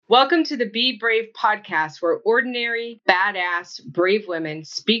Welcome to the Be Brave podcast, where ordinary, badass, brave women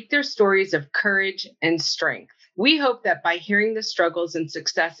speak their stories of courage and strength. We hope that by hearing the struggles and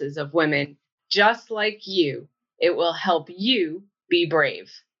successes of women just like you, it will help you be brave.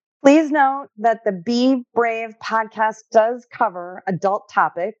 Please note that the Be Brave podcast does cover adult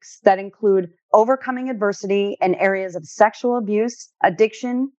topics that include overcoming adversity in areas of sexual abuse,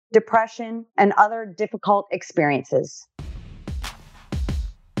 addiction, depression, and other difficult experiences.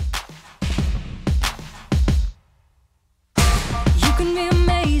 You can be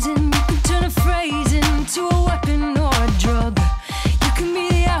amazing, you can turn a phrase into a weapon or a drug. You can be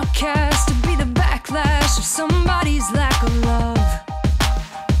the outcast or be the backlash of somebody's lack of love.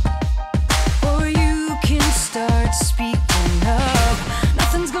 Or you can start speaking up.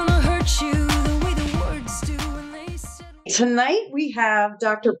 Nothing's gonna hurt you the way the words do when they settle. Tonight we have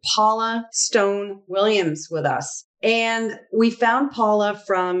Dr. Paula Stone Williams with us. And we found Paula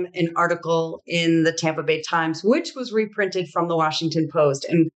from an article in the Tampa Bay Times, which was reprinted from the Washington Post.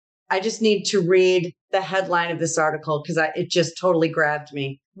 And I just need to read the headline of this article because it just totally grabbed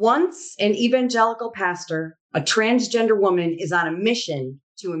me. Once an evangelical pastor, a transgender woman is on a mission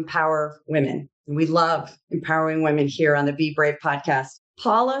to empower women. And we love empowering women here on the Be Brave podcast.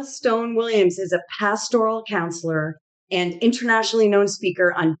 Paula Stone Williams is a pastoral counselor and internationally known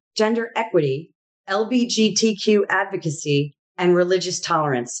speaker on gender equity, LGBTQ advocacy, and religious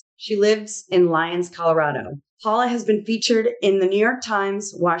tolerance. She lives in Lyons, Colorado. Paula has been featured in the New York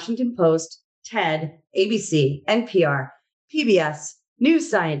Times, Washington Post, TED, ABC, NPR, PBS, New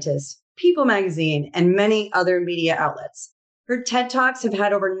Scientist, People Magazine, and many other media outlets. Her TED Talks have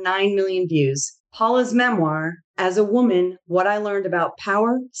had over 9 million views. Paula's memoir, As a Woman, What I Learned About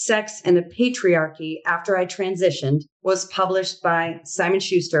Power, Sex, and the Patriarchy After I Transitioned, was published by Simon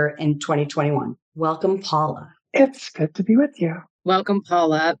Schuster in 2021. Welcome, Paula. It's good to be with you. Welcome,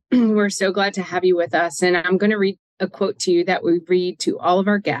 Paula. We're so glad to have you with us. And I'm going to read a quote to you that we read to all of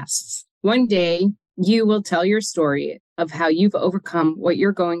our guests. One day, you will tell your story of how you've overcome what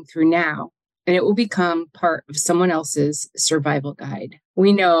you're going through now, and it will become part of someone else's survival guide.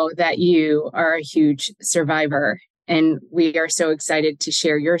 We know that you are a huge survivor, and we are so excited to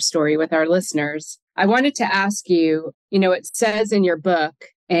share your story with our listeners. I wanted to ask you, it says in your book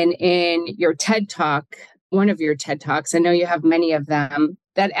and in your TED Talk, one of your TED Talks, I know you have many of them,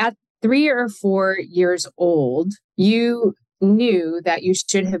 that at 3 or 4 years old, you knew that you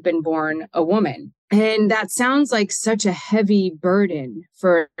should have been born a woman. And that sounds like such a heavy burden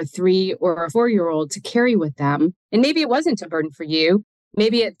for a 3 or a 4-year-old to carry with them. And maybe it wasn't a burden for you.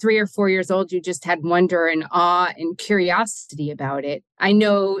 Maybe at 3 or 4 years old, you just had wonder and awe and curiosity about it. I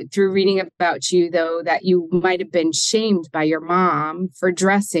know through reading about you, though, that you might have been shamed by your mom for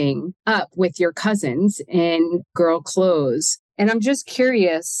dressing up with your cousins in girl clothes. And I'm just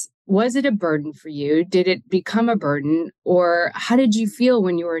curious, was it a burden for you? Did it become a burden? Or how did you feel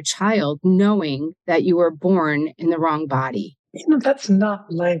when you were a child, knowing that you were born in the wrong body? That's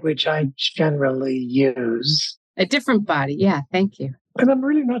not language I generally use. A different body. Yeah, thank you. And I'm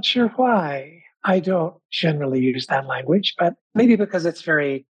really not sure why I don't generally use that language, but maybe because it's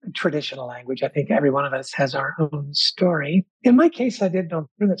very traditional language. I think every one of us has our own story. In my case, I did know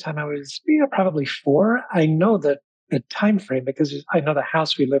from the time I was probably 4. I know the time frame because I know the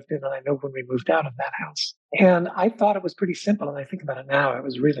house we lived in and I know when we moved out of that house. And I thought it was pretty simple. And I think about it now, it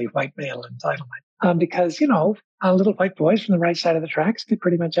was really white male entitlement. Because, little white boys from the right side of the tracks do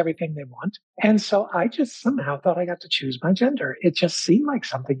pretty much everything they want. And so I just somehow thought I got to choose my gender. It just seemed like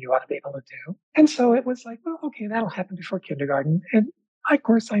something you ought to be able to do. And so it was like, well, okay, that'll happen before kindergarten. And of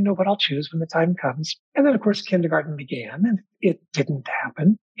course, I know what I'll choose when the time comes. And then, of course, kindergarten began and it didn't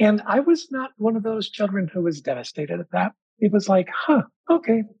happen. And I was not one of those children who was devastated at that. It was like,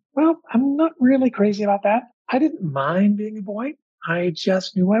 okay, well, I'm not really crazy about that. I didn't mind being a boy. I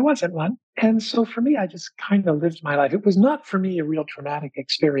just knew I wasn't one. And so for me, I just kind of lived my life. It was not for me a real traumatic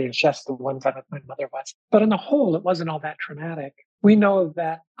experience, just the one time that my mother was. But on the whole, it wasn't all that traumatic. We know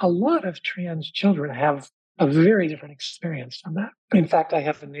that a lot of trans children have a very different experience from that. In fact, I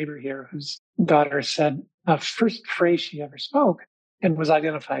have a neighbor here whose daughter said the first phrase she ever spoke and was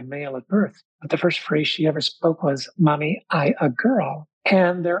identified male at birth. But the first phrase she ever spoke was, "Mommy, I a girl."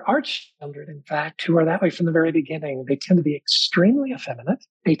 And there are children, in fact, who are that way from the very beginning. They tend to be extremely effeminate.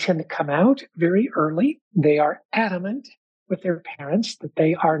 They tend to come out very early. They are adamant with their parents that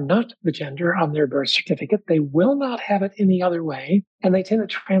they are not the gender on their birth certificate. They will not have it any other way. And they tend to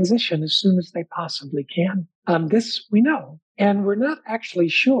transition as soon as they possibly can. This we know. And we're not actually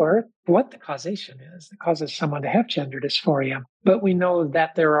sure what the causation is that causes someone to have gender dysphoria. But we know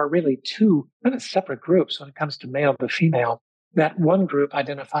that there are really two kind of separate groups when it comes to male to female. that one group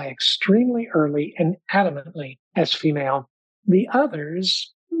identify extremely early and adamantly as female. The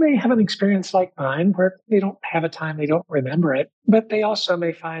others may have an experience like mine where they don't have a time, they don't remember it, but they also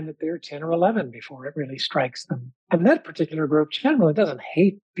may find that they're 10 or 11 before it really strikes them. And that particular group generally doesn't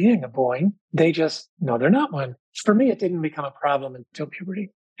hate being a boy. They just know they're not one. For me, it didn't become a problem until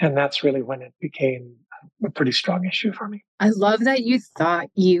puberty. And that's really when it became a pretty strong issue for me. I love that you thought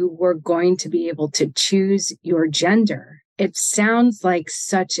you were going to be able to choose your gender. It sounds like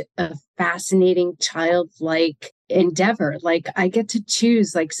such a fascinating childlike endeavor. Like I get to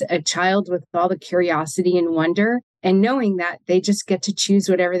choose, like a child with all the curiosity and wonder, and knowing that they just get to choose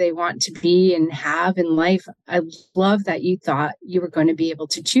whatever they want to be and have in life. I love that you thought you were going to be able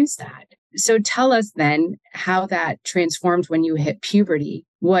to choose that. So tell us then how that transformed when you hit puberty.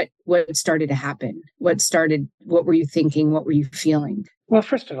 What started to happen? What were you thinking? What were you feeling? Well,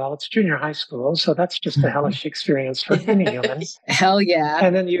 first of all, it's junior high school, so that's just a hellish experience for any human. Hell yeah.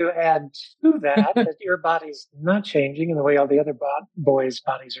 And then you add to that your body's not changing in the way all the other boys'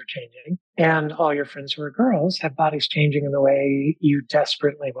 bodies are changing. And all your friends who are girls have bodies changing in the way you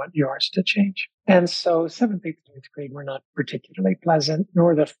desperately want yours to change. And so 7th, 8th, 9th grade were not particularly pleasant,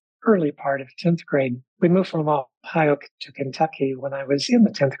 nor the early part of 10th grade. We moved from Ohio to Kentucky when I was in the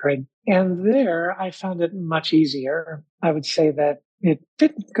 10th grade. And there I found it much easier. I would say that it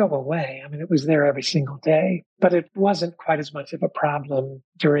didn't go away. I mean, it was there every single day, but it wasn't quite as much of a problem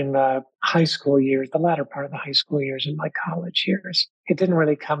during the high school years, the latter part of the high school years and my college years. It didn't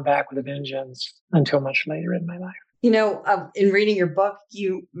really come back with a vengeance until much later in my life. You know, in reading your book,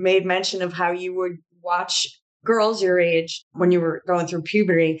 you made mention of how you would watch girls your age when you were going through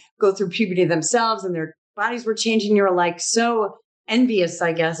puberty, go through puberty themselves and their bodies were changing. You were like so envious,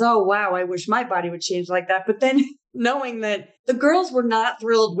 I guess. Oh, wow, I wish my body would change like that. But then knowing that the girls were not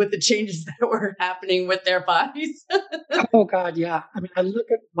thrilled with the changes that were happening with their bodies. Oh, God, yeah. I mean, I look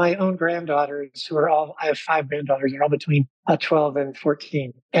at my own granddaughters I have 5 granddaughters. They're all between 12 and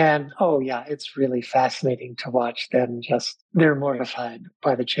 14. And, oh, yeah, it's really fascinating to watch them they're mortified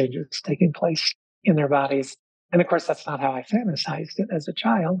by the changes taking place in their bodies. And of course, that's not how I fantasized it as a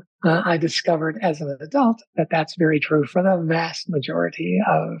child. I discovered as an adult that that's very true for the vast majority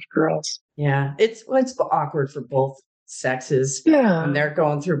of girls. Yeah, it's awkward for both sexes when they're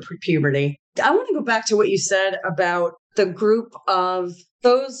going through puberty. I want to go back to what you said about the group of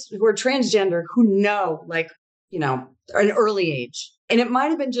those who are transgender who know, like, you know, at an early age. And it might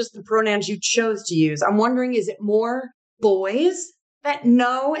have been just the pronouns you chose to use. I'm wondering, is it more boys that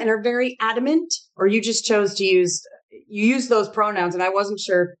know and are very adamant, or you just chose to use those pronouns and I wasn't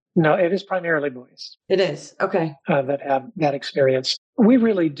sure? No, it is primarily boys. It is. Okay. That have that experience. We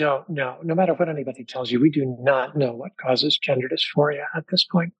really don't know. No matter what anybody tells you, we do not know what causes gender dysphoria at this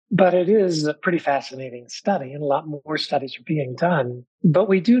point. But it is a pretty fascinating study, and a lot more studies are being done. But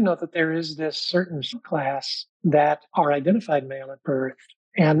we do know that there is this certain class that are identified male at birth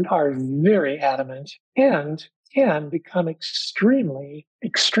and are very adamant and can become extremely,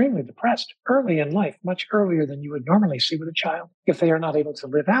 extremely depressed early in life, much earlier than you would normally see with a child, if they are not able to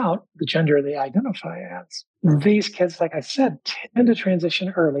live out the gender they identify as. These kids, like I said, tend to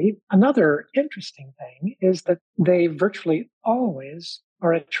transition early. Another interesting thing is that they virtually always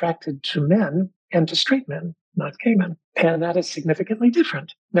are attracted to men and to straight men, not gay men. And that is significantly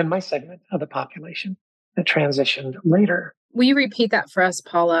different than my segment of the population that transitioned later. Will you repeat that for us,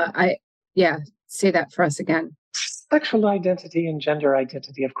 Paula? Say that for us again. Sexual identity and gender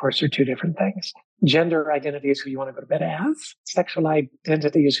identity, of course, are two different things. Gender identity is who you want to go to bed as. Sexual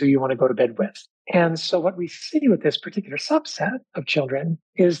identity is who you want to go to bed with. And so what we see with this particular subset of children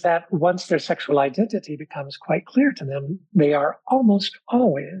is that once their sexual identity becomes quite clear to them, they are almost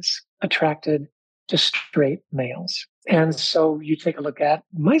always attracted to straight males. And so you take a look at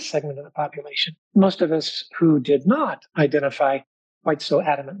my segment of the population. Most of us who did not identify quite so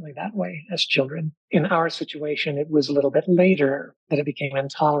adamantly that way as children. In our situation, it was a little bit later that it became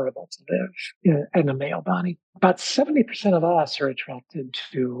intolerable to live in a male body. About 70% of us are attracted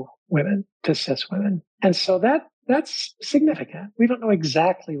to women, to cis women. And so that's significant. We don't know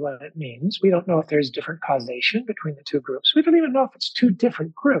exactly what it means. We don't know if there's different causation between the two groups. We don't even know if it's two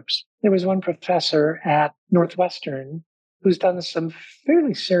different groups. There was one professor at Northwestern who's done some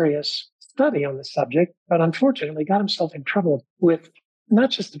fairly serious study on the subject, but unfortunately got himself in trouble with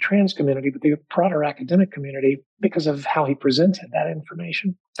not just the trans community, but the broader academic community because of how he presented that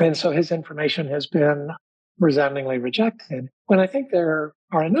information. And so his information has been resoundingly rejected, when I think there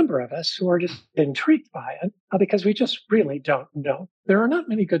are a number of us who are just intrigued by it because we just really don't know. There are not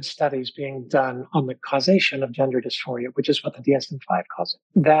many good studies being done on the causation of gender dysphoria, which is what the DSM-5 calls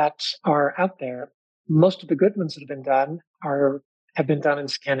it, that are out there. Most of the good ones that have been done have been done in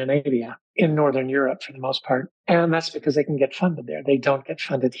Scandinavia, in Northern Europe for the most part. And that's because they can get funded there. They don't get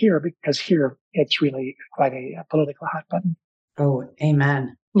funded here because here it's really quite a political hot button. Oh,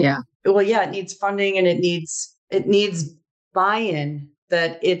 amen. Yeah. Well, yeah, it needs funding and it needs buy-in,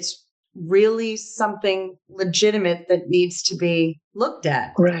 that it's really something legitimate that needs to be looked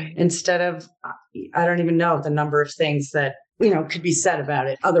at. Right. Instead of, I don't even know the number of things that, could be said about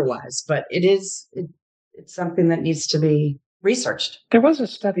it otherwise, but it's something that needs to be researched. There was a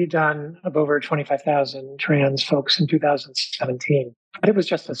study done of over 25,000 trans folks in 2017, but it was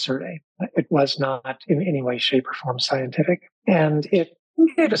just a survey. It was not in any way, shape, or form scientific. And it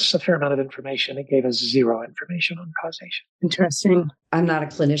gave us a fair amount of information. It gave us zero information on causation. Interesting. I'm not a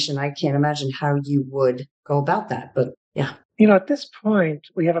clinician. I can't imagine how you would go about that, but yeah. At this point,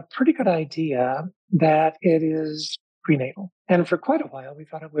 we have a pretty good idea that it is prenatal. And for quite a while, we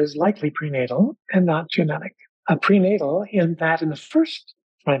thought it was likely prenatal and not genetic. Prenatal in that in the first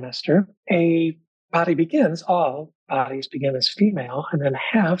trimester, all bodies begin as female, and then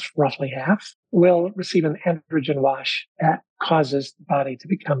roughly half, will receive an androgen wash that causes the body to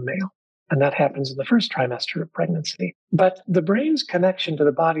become male. And that happens in the first trimester of pregnancy. But the brain's connection to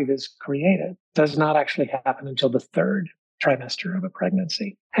the body that is created does not actually happen until the third trimester of a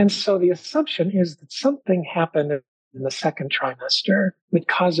pregnancy. And so the assumption is that something happened in the second trimester that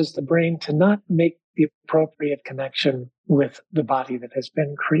causes the brain to not make the appropriate connection with the body that has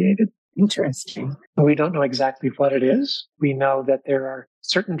been created. Interesting. We don't know exactly what it is. We know that there are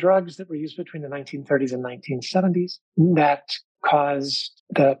certain drugs that were used between the 1930s and 1970s that caused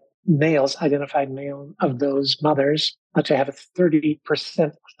the identified male of those mothers to have a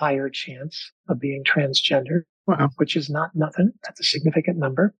 30% higher chance of being transgender. Wow. Which is not nothing. That's a significant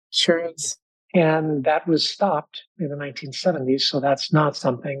number. Sure is. And that was stopped in the 1970s. So that's not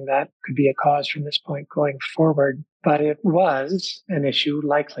something that could be a cause from this point going forward. But it was an issue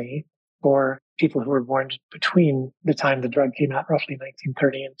likely for people who were born between the time the drug came out, roughly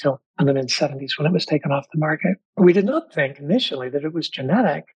 1930, until in the mid-70s when it was taken off the market. We did not think initially that it was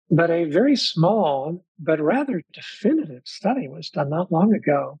genetic, but a very small but rather definitive study was done not long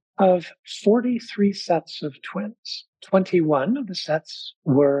ago of 43 sets of twins. 21 of the sets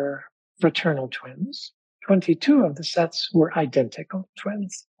were fraternal twins. 22 of the sets were identical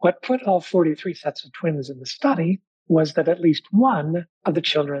twins. What put all 43 sets of twins in the study was that at least one of the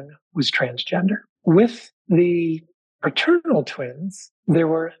children was transgender. With the fraternal twins, there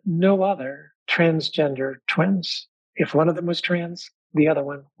were no other transgender twins. If one of them was trans, the other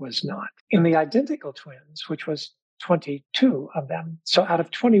one was not. In the identical twins, which was 22 of them. So out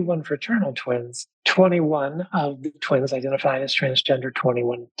of 21 fraternal twins, 21 of the twins identified as transgender,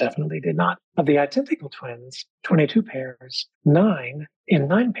 21 definitely did not. Of the identical twins, 22 pairs, 9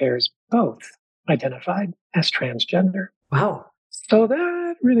 pairs both identified as transgender. Wow. So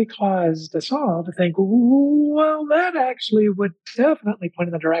that really caused us all to think, well, that actually would definitely point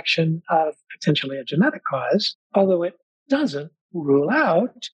in the direction of potentially a genetic cause, although it doesn't rule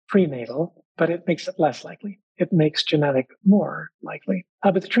out prenatal, but it makes it less likely. It makes genetic more likely.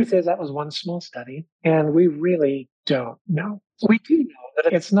 But the truth is that was one small study, and we really don't know. We do know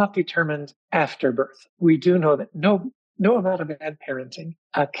that it's not determined after birth. We do know that no amount of bad parenting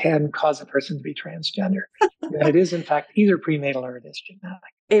can cause a person to be transgender. That it is, in fact, either prenatal or it is genetic.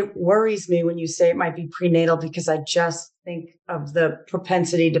 It worries me when you say it might be prenatal because I just think of the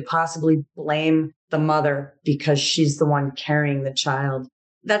propensity to possibly blame the mother because she's the one carrying the child.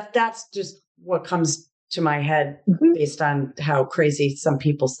 That's just what comes to my head based on how crazy some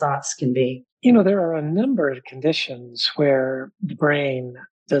people's thoughts can be. There are a number of conditions where the brain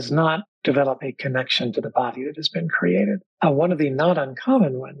does not develop a connection to the body that has been created. One of the not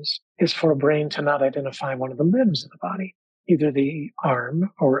uncommon ones is for a brain to not identify one of the limbs of the body, either the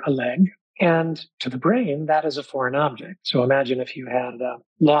arm or a leg. And to the brain, that is a foreign object. So imagine if you had a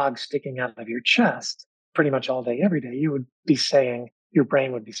log sticking out of your chest pretty much all day, every day, your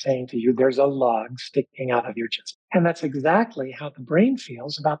brain would be saying to you, there's a log sticking out of your chest. And that's exactly how the brain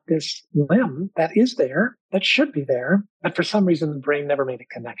feels about this limb that is there, that should be there, but for some reason the brain never made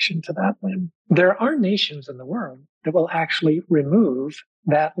a connection to that limb. There are nations in the world that will actually remove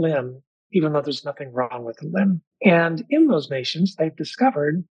that limb, even though there's nothing wrong with the limb. And in those nations, they've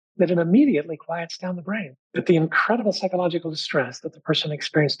discovered that it immediately quiets down the brain. But the incredible psychological distress that the person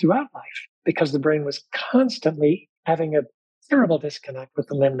experienced throughout life, because the brain was constantly having a terrible disconnect with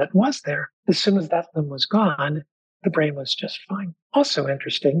the limb that was there. As soon as that limb was gone, the brain was just fine. Also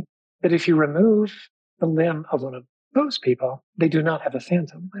interesting that if you remove the limb of one of those people, they do not have a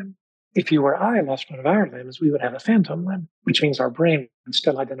phantom limb. If you or I lost one of our limbs, we would have a phantom limb, which means our brain would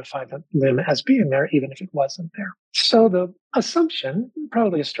still identify the limb as being there, even if it wasn't there. So the assumption,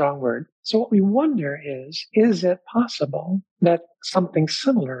 probably a strong word. So what we wonder is it possible that something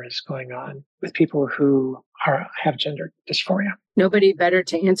similar is going on with people who have gender dysphoria? Nobody better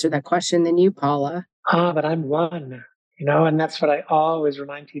to answer that question than you, Paula. But I'm one. And that's what I always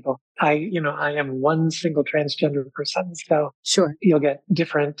remind people. I am one single transgender person. So Sure. you'll get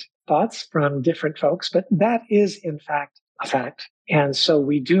different thoughts from different folks, but that is in fact a fact. And so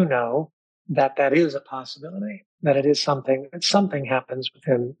we do know that that is a possibility, that it is something happens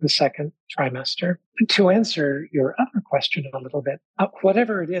within the second trimester. To answer your other question a little bit,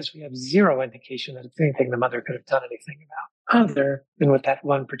 whatever it is, we have zero indication that it's anything the mother could have done anything about, other than with that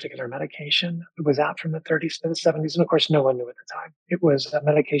one particular medication. It was out from the 30s to the 70s. And of course, no one knew at the time. It was a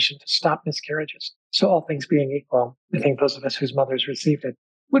medication to stop miscarriages. So all things being equal, I think those of us whose mothers received it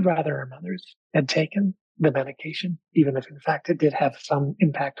would rather our mothers had taken the medication, even if in fact it did have some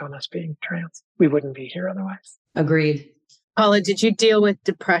impact on us being trans. We wouldn't be here otherwise. Agreed. Paula, did you deal with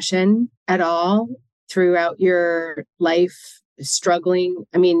depression at all throughout your life, struggling?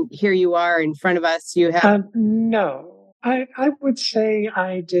 I mean, here you are in front of us. You have... No, I would say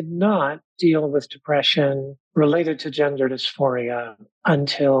I did not deal with depression related to gender dysphoria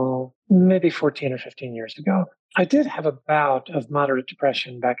until maybe 14 or 15 years ago. I did have a bout of moderate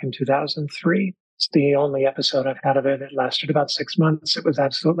depression back in 2003. It's the only episode I've had of it. It lasted about 6 months. It was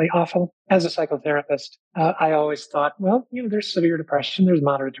absolutely awful. As a psychotherapist, I always thought, well, there's severe depression, there's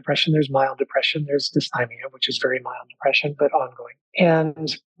moderate depression, there's mild depression, there's dysthymia, which is very mild depression, but ongoing.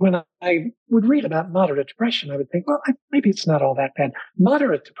 And when I would read about moderate depression, I would think, well, maybe it's not all that bad.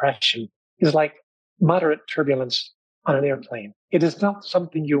 Moderate depression is like moderate turbulence on an airplane. It is not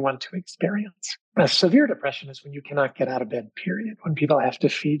something you want to experience. Severe depression is when you cannot get out of bed, period, when people have to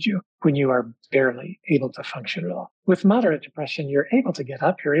feed you, when you are barely able to function at all. With moderate depression, you're able to get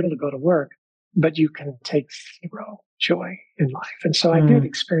up, you're able to go to work, but you can take zero joy in life. And so I did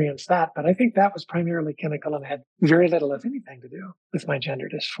experience that, but I think that was primarily chemical and had very little, if anything, to do with my gender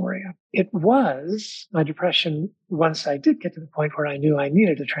dysphoria. It was my depression once I did get to the point where I knew I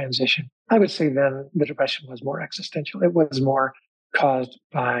needed a transition. I would say then the depression was more existential. It was more caused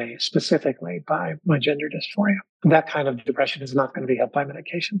specifically by my gender dysphoria. That kind of depression is not going to be helped by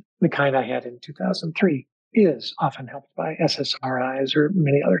medication. The kind I had in 2003 is often helped by SSRIs or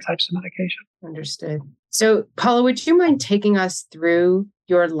many other types of medication. Understood. So, Paula, would you mind taking us through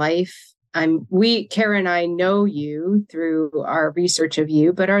your life? Kara and I know you through our research of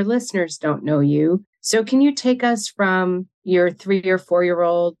you, but our listeners don't know you. So can you take us from your 3 or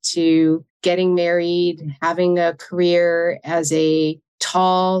 4-year-old to getting married, having a career as a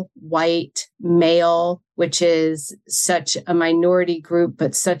tall, white male, which is such a minority group,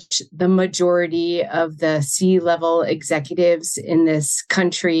 but such the majority of the C-level executives in this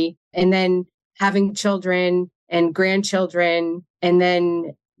country, and then having children and grandchildren, and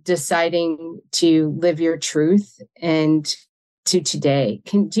then deciding to live your truth and to today.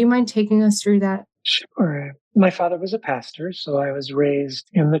 Do you mind taking us through that? Sure. My father was a pastor, so I was raised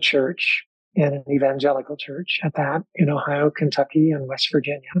in the church, in an evangelical church at that, in Ohio, Kentucky, and West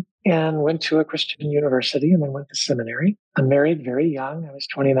Virginia, and went to a Christian university and then went to seminary. I married very young. I was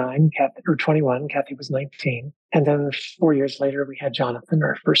 21. Kathy was 19. And then 4 years later, we had Jonathan,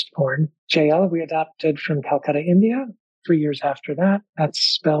 our firstborn. JL, we adopted from Calcutta, India. 3 years after that, that's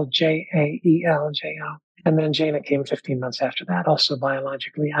spelled Jael, JL. And then Jaina came 15 months after that, also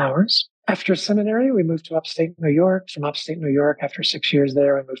biologically ours. After seminary, we moved to upstate New York. From upstate New York, after 6 years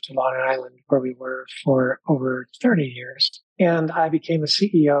there, I moved to Long Island, where we were for over 30 years. And I became the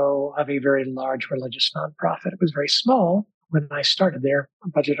CEO of a very large religious nonprofit. It was very small when I started there, a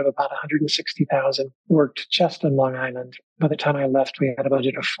budget of about $160,000, worked just in Long Island. By the time I left, we had a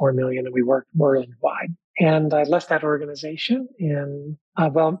budget of $4 million, and we worked worldwide. And I left that organization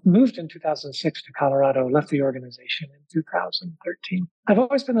moved in 2006 to Colorado, left the organization in 2013. I've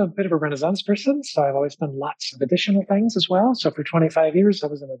always been a bit of a Renaissance person, so I've always done lots of additional things as well. So for 25 years, I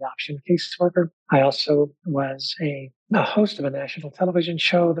was an adoption caseworker. I also was a host of a national television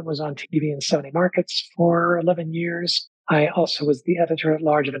show that was on TV in 70 markets for 11 years. I also was the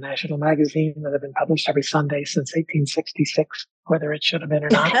editor-at-large of a national magazine that had been published every Sunday since 1866, whether it should have been or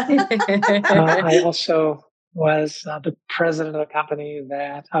not. I also was the president of a company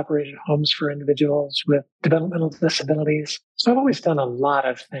that operated homes for individuals with developmental disabilities. So I've always done a lot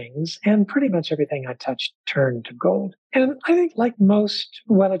of things, and pretty much everything I touched turned to gold. And I think like most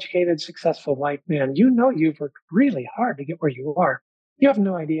well-educated, successful white men, you've worked really hard to get where you are. You have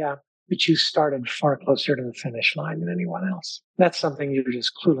no idea but you started far closer to the finish line than anyone else. That's something you're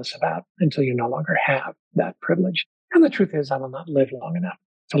just clueless about until you no longer have that privilege. And the truth is, I will not live long enough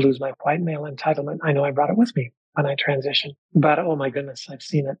to lose my white male entitlement. I know I brought it with me when I transitioned, but oh my goodness, I've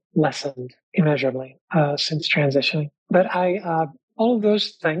seen it lessened immeasurably since transitioning. But all of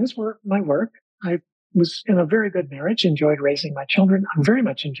those things were my work. I was in a very good marriage, enjoyed raising my children. I very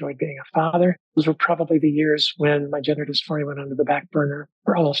much enjoyed being a father. Those were probably the years when my gender dysphoria went under the back burner.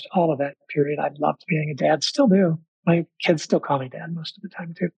 For almost all of that period, I loved being a dad, still do. My kids still call me dad most of the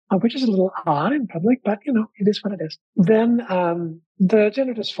time too, which is a little odd in public, but it is what it is. Then the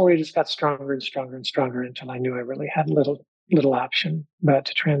gender dysphoria just got stronger and stronger and stronger until I knew I really had little option but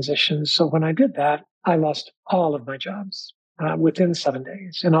to transition. So when I did that, I lost all of my jobs. Within 7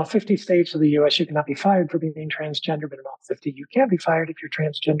 days. In all 50 states of the U.S., you cannot be fired for being transgender, but in all 50, you can be fired if you're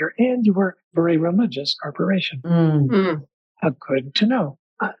transgender and you work for a religious corporation. Good to know.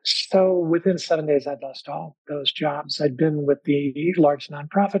 So within 7 days, I'd lost all those jobs. I'd been with the large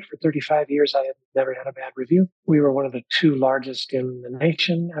nonprofit for 35 years. I had never had a bad review. We were one of the 2 largest in the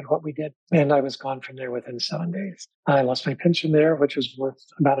nation at what we did. And I was gone from there within 7 days. I lost my pension there, which was worth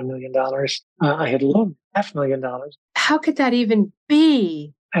about $1 million. I had loaned $500,000. How could that even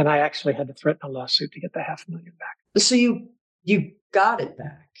be? And I actually had to threaten a lawsuit to get the $500,000 back. So you got it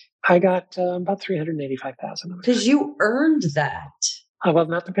back? I got about $385,000. Because you earned that. Well,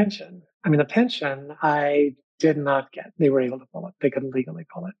 not the pension. I mean, the pension I did not get. They were able to pull it. They couldn't legally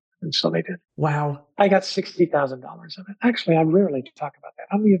pull it. And so they did. Wow. I got $60,000 of it. Actually, I rarely talk about that.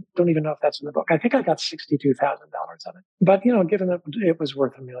 I don't even know if that's in the book. I think I got $62,000 of it. But, given that it was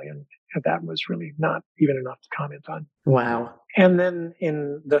worth $1 million, that was really not even enough to comment on. Wow. And then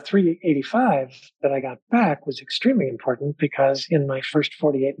in the 385 that I got back was extremely important because in my first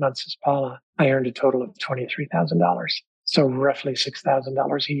 48 months as Paula, I earned a total of $23,000. So roughly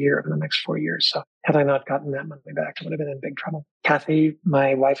 $6,000 a year over the next 4 years. So had I not gotten that money back, I would have been in big trouble. Kathy,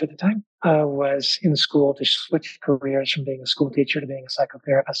 my wife at the time, was in school to switch careers from being a school teacher to being a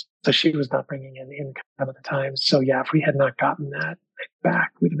psychotherapist. So she was not bringing in income at the time. So yeah, if we had not gotten that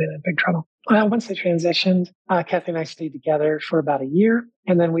back, we'd have been in big trouble. Once I transitioned, Kathy and I stayed together for about a year,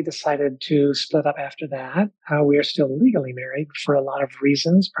 and then we decided to split up after that. We are still legally married for a lot of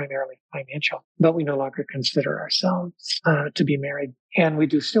reasons, primarily financial, but we no longer consider ourselves to be married. And we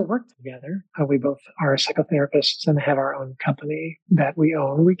do still work together. We both are psychotherapists and have our own company that we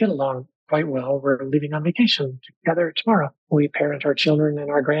own. We get along quite well. We're leaving on vacation together tomorrow. We parent our children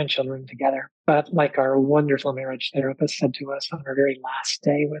and our grandchildren together. But like our wonderful marriage therapist said to us on our very last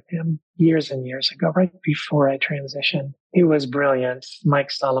day with him years and years ago, right before I transitioned, he was brilliant.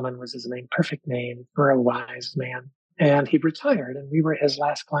 Mike Solomon was his name, perfect name for a wise man. And he retired, and we were his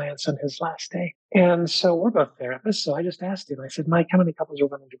last clients on his last day. And so we're both therapists. So I just asked him, I said, Mike, how many couples are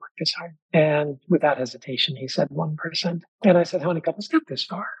willing to work this hard? And without hesitation, he said 1%. And I said, how many couples got this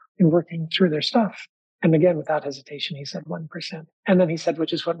far in working through their stuff? And again, without hesitation, he said 1%. And then he said,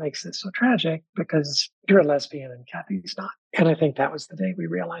 which is what makes this so tragic, because you're a lesbian and Kathy's not. And I think that was the day we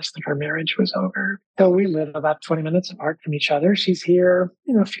realized that our marriage was over. So we live about 20 minutes apart from each other. She's here,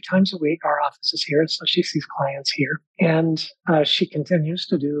 a few times a week. Our office is here, so she sees clients here. And she continues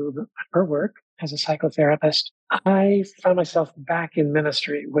to do her work as a psychotherapist. I found myself back in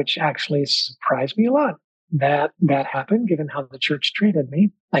ministry, which actually surprised me a lot. That happened, given how the church treated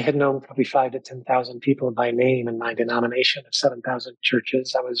me. I had known probably 5,000 to 10,000 people by name in my denomination of 7,000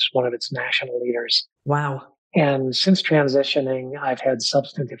 churches. I was one of its national leaders. Wow. And since transitioning, I've had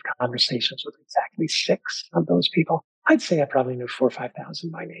substantive conversations with exactly 6 of those people. I'd say I probably knew 4,000 or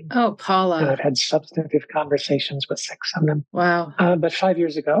 5,000 by name. Oh, Paula. And I've had substantive conversations with 6 of them. Wow. But 5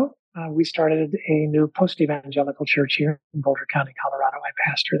 years ago, we started a new post-evangelical church here in Boulder County, Colorado. I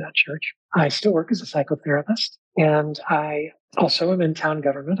pastor that church. I still work as a psychotherapist, and I also am in town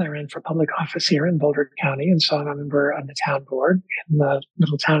government. I ran for public office here in Boulder County, and so I'm a member of the town board in the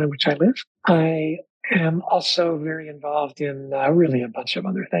little town in which I live. I am also very involved in really a bunch of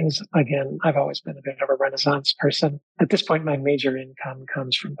other things. Again, I've always been a bit of a Renaissance person. At this point, my major income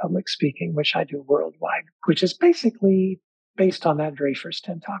comes from public speaking, which I do worldwide, which is basically based on that very first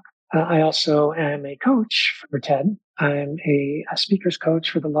TED Talk. I also am a coach for TED. I'm a speaker's coach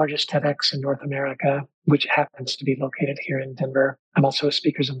for the largest TEDx in North America, which happens to be located here in Denver. I'm also a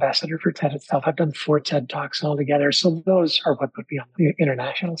speaker's ambassador for TED itself. I've done 4 TED Talks altogether. So those are what put me on the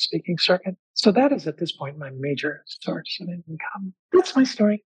international speaking circuit. So that is at this point my major source of income. That's my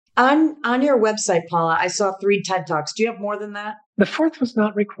story. On your website, Paula, I saw 3 TED Talks. Do you have more than that? The 4th was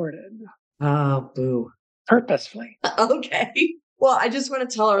not recorded. Oh, boo. Purposefully. Okay. Well, I just want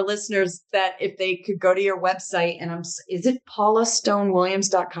to tell our listeners that if they could go to your website, and is it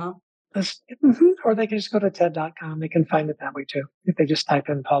paulastonewilliams.com? Or they can just go to TED.com. They can find it that way too, if they just type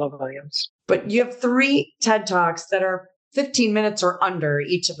in Paula Williams. But you have 3 TED Talks that are 15 minutes or under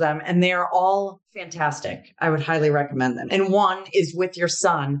each of them, and they are all fantastic. I would highly recommend them. And one is with your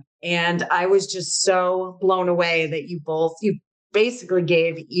son. And I was just so blown away that you basically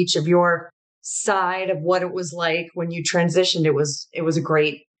gave each of your side of what it was like when you transitioned. It was a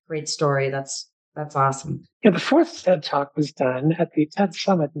great story. That's awesome. Yeah, the 4th TED Talk was done at the TED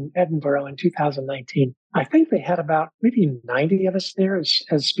Summit in Edinburgh in 2019. I think they had about maybe 90 of us there as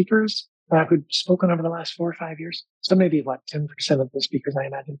speakers who'd spoken over the last 4 or 5 years. So maybe 10% of the speakers, I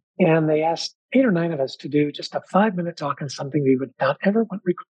imagine. And they asked 8 or 9 of us to do just a 5-minute talk on something we would not ever want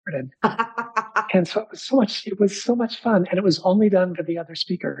recorded. And so it was so much fun. And it was only done for the other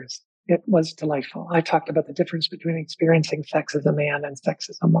speakers. It was delightful. I talked about the difference between experiencing sex as a man and sex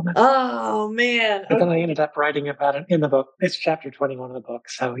as a woman. Oh, man. But then I ended up writing about it in the book. It's chapter 21 of the book.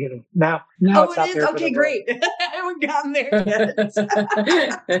 So, now it's out there. Okay, great. I haven't gotten there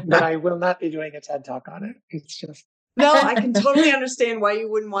yet. But I will not be doing a TED Talk on it. It's just... No, I can totally understand why you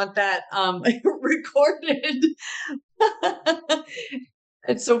wouldn't want that recorded.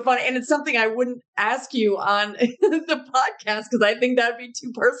 It's so funny. And it's something I wouldn't ask you on the podcast because I think that'd be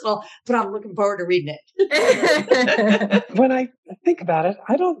too personal, but I'm looking forward to reading it. When I think about it,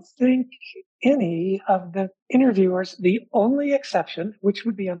 I don't think any of the interviewers, the only exception, which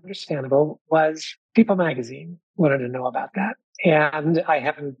would be understandable, was People Magazine wanted to know about that. And I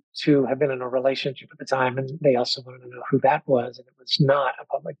happened to have been in a relationship at the time, and they also wanted to know who that was, and it was not a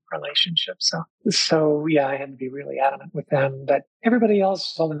public relationship. So yeah, I had to be really adamant with them. But everybody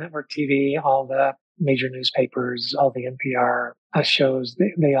else, all the network TV, all the major newspapers, all the NPR shows,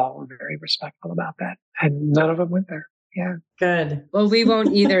 they all were very respectful about that. And none of them went there. Yeah. Good. Well, we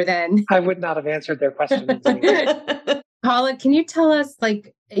won't either then. I would not have answered their questions anyway. Paula, can you tell us,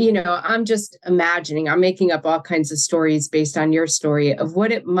 I'm just imagining, I'm making up all kinds of stories based on your story of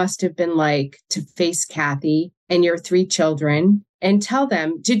what it must have been like to face Kathy and your 3 children and tell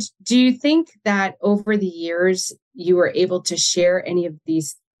them, do you think that over the years you were able to share any of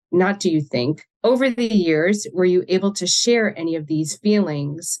these, over the years, were you able to share any of these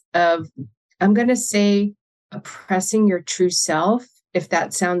feelings of, I'm going to say, oppressing your true self, if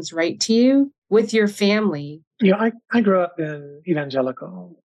that sounds right to you, with your family? I grew up in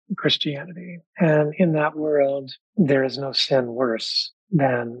evangelical Christianity, and in that world, there is no sin worse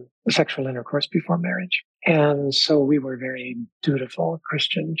than sexual intercourse before marriage. And so we were very dutiful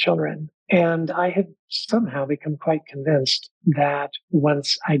Christian children. And I had somehow become quite convinced that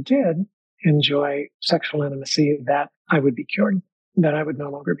once I did enjoy sexual intimacy, that I would be cured, that I would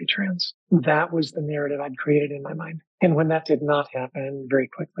no longer be trans. That was the narrative I'd created in my mind. And when that did not happen, very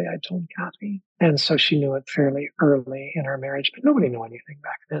quickly, I told Kathy. And so she knew it fairly early in our marriage, but nobody knew anything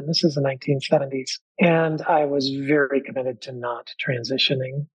back then. This is the 1970s. And I was very committed to not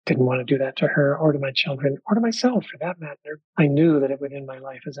transitioning. Didn't want to do that to her or to my children or to myself for that matter. I knew that it would end my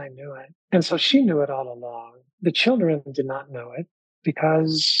life as I knew it. And so she knew it all along. The children did not know it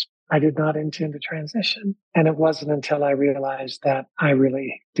because I did not intend to transition. And it wasn't until I realized that I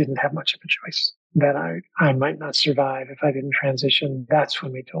really didn't have much of a choice, that I might not survive if I didn't transition. That's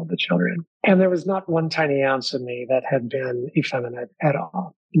when we told the children. And there was not one tiny ounce of me that had been effeminate at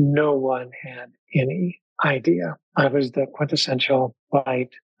all. No one had any idea. I was the quintessential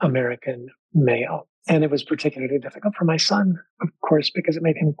white American male. And it was particularly difficult for my son, of course, because it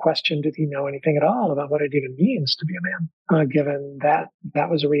made him question, did he know anything at all about what it even means to be a man, given that that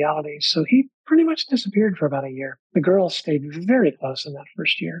was a reality. So he pretty much disappeared for about a year. The girls stayed very close in that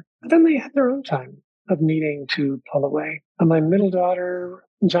first year. But then they had their own time of needing to pull away. And my middle daughter,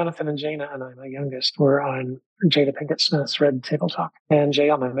 Jonathan and Jana, and I, my youngest, were on Jada Pinkett Smith's Red Table Talk. And Jay,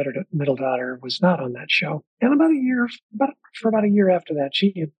 my middle daughter, was not on that show. And for about a year after that,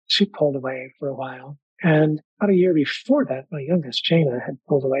 she pulled away for a while. And about a year before that, my youngest, Jana, had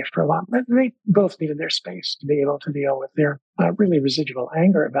pulled away for a while. But they both needed their space to be able to deal with their really residual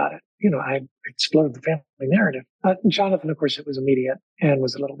anger about it. I explored the family narrative. Jonathan, of course, it was immediate and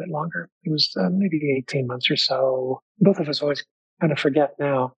was a little bit longer. It was maybe 18 months or so. Both of us always kind of forget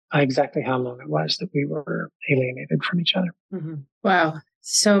now exactly how long it was that we were alienated from each other. Mm-hmm. Wow.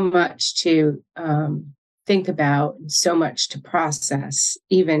 So much to think about, so much to process,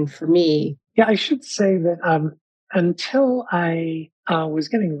 even for me. Yeah, I should say that until I was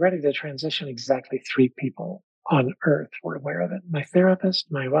getting ready to transition, exactly 3 people on earth were aware of it. My therapist,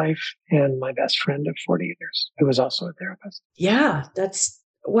 my wife, and my best friend of 40 years, who was also a therapist. Yeah,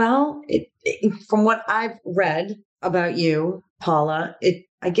 from what I've read about you, Paula,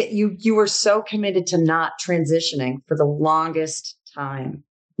 you were so committed to not transitioning for the longest time.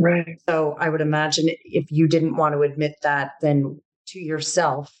 Right. So I would imagine if you didn't want to admit that, then to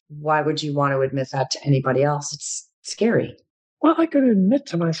yourself, why would you want to admit that to anybody else? It's scary. Well, I could admit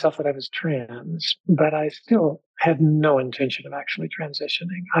to myself that I was trans, but I still had no intention of actually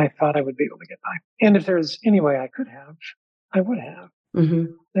transitioning. I thought I would be able to get by. And if there's any way I could have, I would have. Mm-hmm.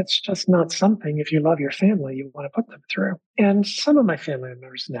 That's just not something, if you love your family, you want to put them through. And some of my family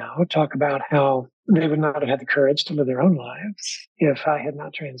members now talk about how they would not have had the courage to live their own lives if I had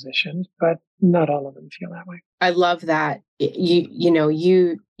not transitioned, but not all of them feel that way. I love that.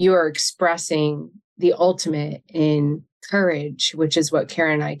 You are expressing the ultimate in courage, which is what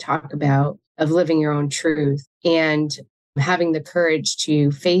Karen and I talk about, of living your own truth. And having the courage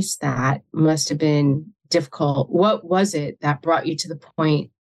to face that must have been difficult. What was it that brought you to the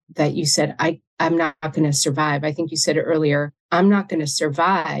point that you said, I'm not going to survive? I think you said it earlier, I'm not going to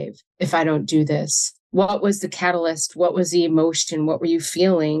survive if I don't do this. What was the catalyst? What was the emotion? What were you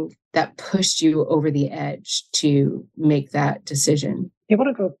feeling that pushed you over the edge to make that decision? You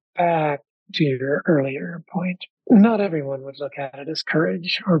want to go back to your earlier point. Not everyone would look at it as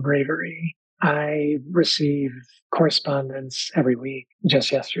courage or bravery. I receive correspondence every week,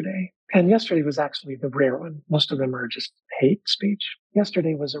 just yesterday. And yesterday was actually the rare one. Most of them are just hate speech.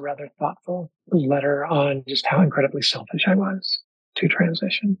 Yesterday was a rather thoughtful letter on just how incredibly selfish I was to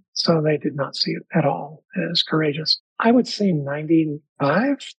transition. So they did not see it at all as courageous. I would say 95%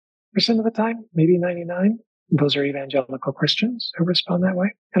 of the time, maybe 99. Those are evangelical Christians who respond that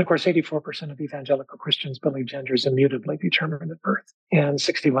way. And of course, 84% of evangelical Christians believe gender is immutably determined at birth. And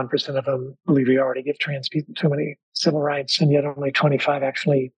 61% of them believe we already give trans people too many civil rights. And yet only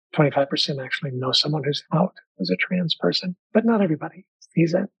 25% actually know someone who's out as a trans person. But not everybody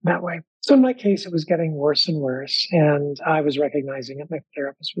sees it that way. So in my case, it was getting worse and worse. And I was recognizing it. My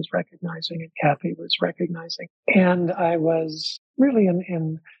therapist was recognizing it. Kathy was recognizing. And I was really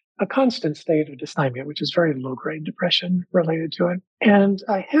in a constant state of dysthymia, which is very low-grade depression related to it. And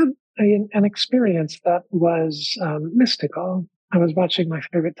I had an experience that was mystical. I was watching my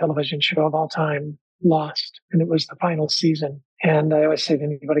favorite television show of all time, Lost, and it was the final season. And I always say to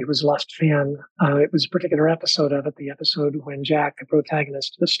anybody who's a Lost fan, it was a particular episode of it, the episode when Jack, the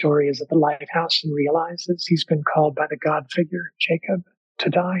protagonist of the story, is at the lighthouse and realizes he's been called by the God figure, Jacob, to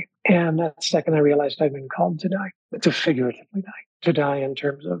die. And that second I realized I'd been called to die, to figuratively die, to die in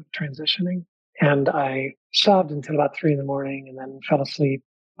terms of transitioning. And I sobbed until about 3 a.m. and then fell asleep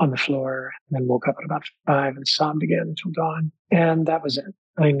on the floor and then woke up at about 5 and sobbed again until dawn. And that was it.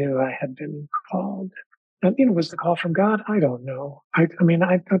 I knew I had been called. And, was the call from God? I don't know. I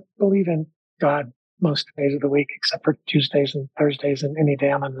believe in God most days of the week, except for Tuesdays and Thursdays and any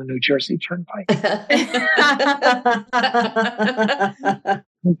day I'm on the New Jersey Turnpike.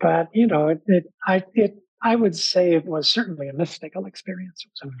 But, I would say it was certainly a mystical experience.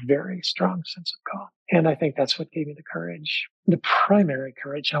 It was a very strong sense of call. And I think that's what gave me the courage. The primary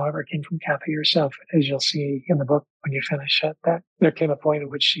courage, however, came from Kathy herself, as you'll see in the book when you finish it, that there came a point at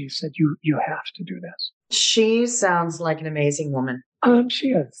which she said, you have to do this. She sounds like an amazing woman. She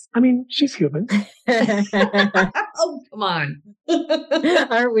is. She's human. Oh, come on.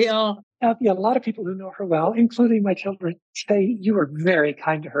 Aren't we all? A lot of people who know her well, including my children, say you were very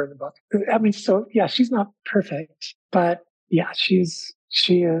kind to her in the book. She's not perfect, but she is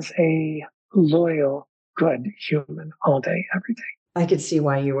a loyal, good human all day, every day. I could see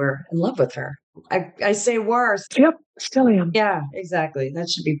why you were in love with her. I say worse. Yep, still am. Yeah, exactly. That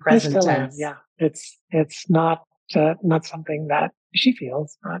should be present tense. Yeah, it's not something that she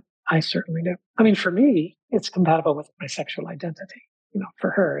feels, but I certainly do. For me, it's compatible with my sexual identity.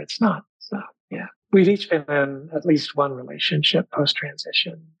 For her, it's not. So, yeah. We've each been in at least one relationship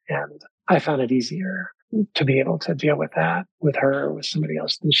post-transition, and I found it easier to be able to deal with that with her or with somebody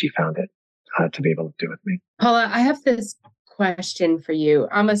else than she found it to be able to do with me. Paula, I have this question for you.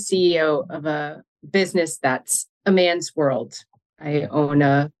 I'm a CEO of a business that's a man's world. I own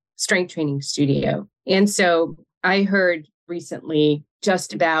a strength training studio. And so I heard recently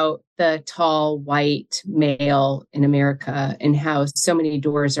just about the tall white male in America and how so many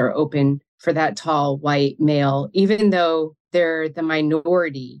doors are open for that tall white male, even though they're the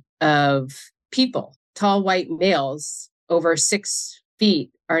minority of people. Tall white males over 6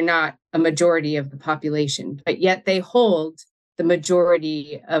 feet are not a majority of the population, but yet they hold the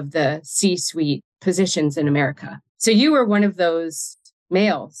majority of the C-suite positions in America. So you were one of those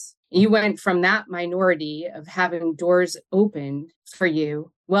males. You went from that minority of having doors opened for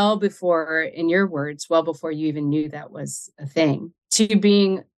you well before, in your words, well before you even knew that was a thing, to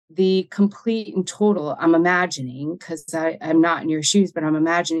being the complete and total, I'm imagining, because I'm not in your shoes, but I'm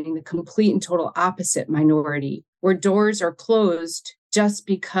imagining the complete and total opposite minority, where doors are closed just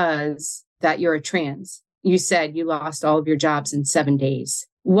because that you're a trans. You said you lost all of your jobs in 7 days.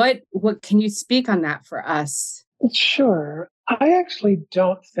 What can you speak on that for us? Sure. I actually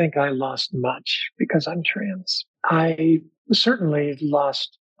don't think I lost much because I'm trans. I certainly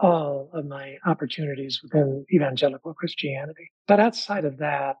lost all of my opportunities within evangelical Christianity. But outside of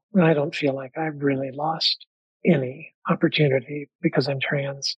that, I don't feel like I've really lost any opportunity because I'm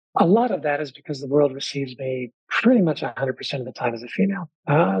trans. A lot of that is because the world receives me pretty much 100% of the time as a female.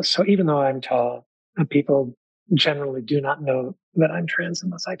 So even though I'm tall, people generally do not know that I'm trans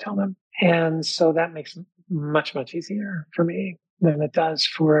unless I tell them. And so that makes it much, much easier for me than it does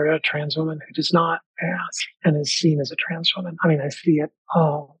for a trans woman who does not pass and is seen as a trans woman. I mean, I see it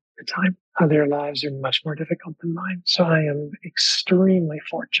all the time. Their lives are much more difficult than mine. So I am extremely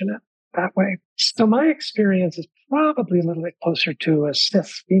fortunate that way. So my experience is probably a little bit closer to a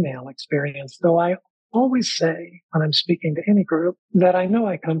cis female experience, though I always say when I'm speaking to any group that I know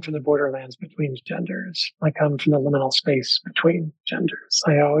I come from the borderlands between genders. I come from the liminal space between genders.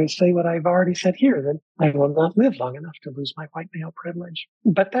 I always say what I've already said here, that I will not live long enough to lose my white male privilege.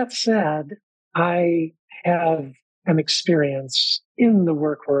 But that said, I have an experience in the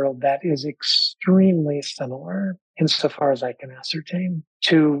work world that is extremely similar, insofar as I can ascertain,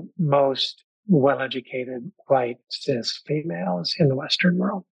 to most well-educated white cis females in the Western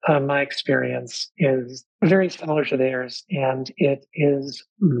world. My experience is very similar to theirs, and it is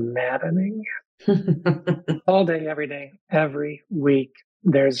maddening. All day, every week,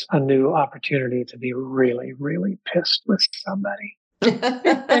 there's a new opportunity to be really, really pissed with somebody.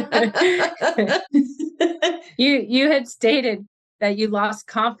 You had stated that you lost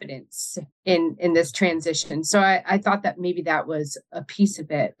confidence in this transition. So I thought that maybe that was a piece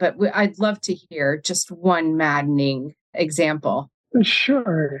of it, but I'd love to hear just one maddening example.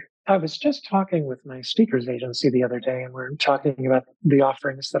 Sure. I was just talking with my speakers agency the other day, and we're talking about the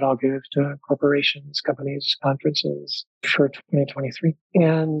offerings that I'll give to corporations, companies, conferences for 2023.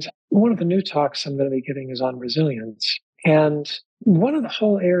 And one of the new talks I'm going to be giving is on resilience. And one of the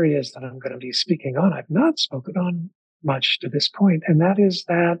whole areas that I'm going to be speaking on, I've not spoken on much to this point, and that is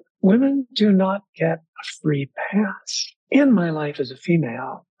that women do not get a free pass. In my life as a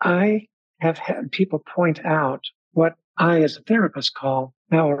female, I have had people point out what I, as a therapist, call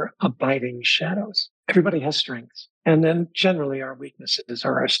our abiding shadows. Everybody has strengths, and then generally our weaknesses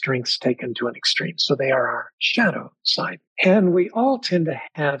are our strengths taken to an extreme. So they are our shadow side. And we all tend to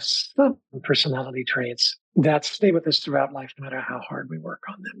have some personality traits that stay with us throughout life, no matter how hard we work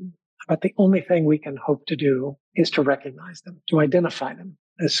on them. But the only thing we can hope to do is to recognize them, to identify them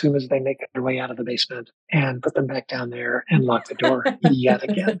as soon as they make their way out of the basement and put them back down there and lock the door yet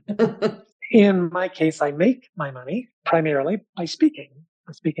again. In my case, I make my money primarily by speaking.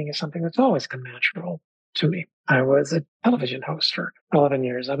 Speaking is something that's always come natural to me. I was a television host for 11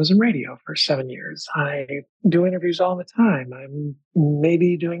 years. I was in radio for 7 years. I do interviews all the time. I'm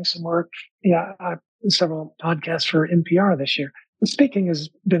maybe doing some work, several podcasts for NPR this year. Speaking has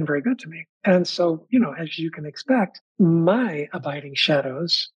been very good to me. And so, as you can expect, my abiding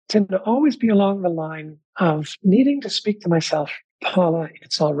shadows tend to always be along the line of needing to speak to myself, Paula,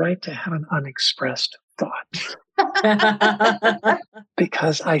 it's all right to have an unexpressed thought.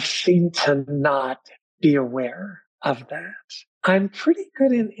 Because I seem to not be aware of that. I'm pretty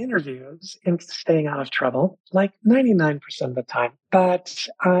good in interviews in staying out of trouble, like 99% of the time. But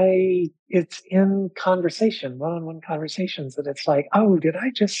it's in conversation, one-on-one conversations, that it's like, oh, did I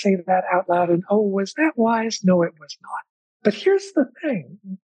just say that out loud? And oh, was that wise? No, it was not. But here's the thing.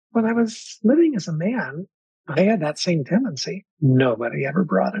 When I was living as a man, I had that same tendency. Nobody ever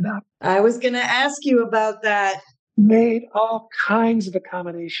brought it up. I was going to ask you about that. Made all kinds of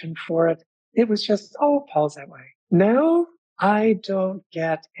accommodation for it. It was just, oh, Paul's that way. Now I don't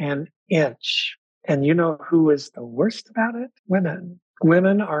get an inch. And you know who is the worst about it? Women.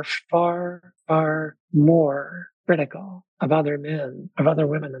 Women are far, far more critical of other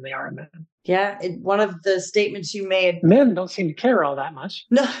women than they are men. Yeah. One of the statements you made. Men don't seem to care all that much.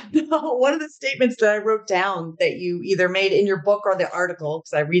 No. One of the statements that I wrote down that you either made in your book or the article,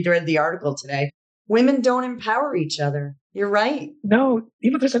 because I reread the article today. Women don't empower each other. You're right. No,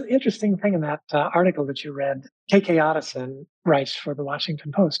 there's an interesting thing in that article that you read. K.K. Otteson writes for the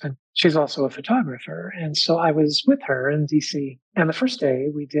Washington Post, and she's also a photographer. And so I was with her in D.C. And the first day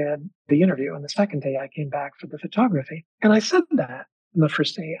we did the interview, and the second day I came back for the photography. And I said that on the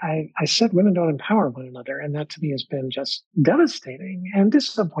first day. I said women don't empower one another. And that to me has been just devastating and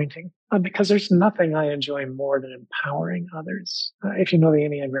disappointing because there's nothing I enjoy more than empowering others. If you know the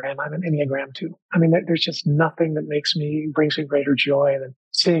Enneagram, I'm an Enneagram 2. I mean, there's just nothing that brings me greater joy than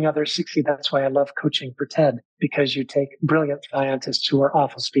seeing others succeed. That's why I love coaching for TED, because you take brilliant scientists who are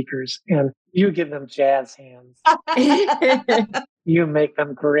awful speakers and you give them jazz hands. You make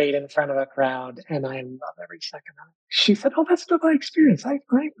them great in front of a crowd, and I love every second of it. She said, "Oh, that's not my experience.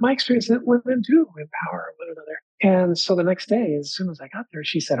 My experience is that women do empower one another." And so the next day, as soon as I got there,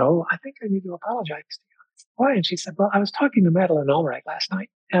 she said, "Oh, I think I need to apologize to you." I said, "Why?" And she said, "Well, I was talking to Madeline Albright last night,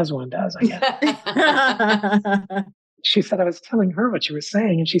 as one does, I guess." She said, "I was telling her what you were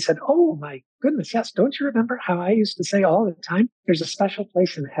saying." And she said, "Oh my goodness, yes. Don't you remember how I used to say all the time, there's a special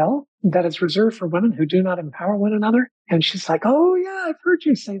place in hell that is reserved for women who do not empower one another?" And she's like, "Oh yeah, I've heard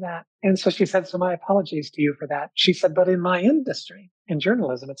you say that." And so she said, "So my apologies to you for that." She said, "But in my industry, in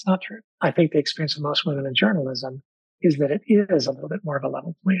journalism, it's not true. I think the experience of most women in journalism is that it is a little bit more of a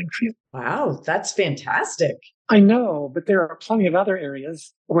level playing field." Wow, that's fantastic. I know, but there are plenty of other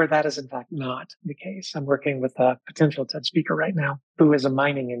areas where that is in fact not the case. I'm working with a potential TED speaker right now who is a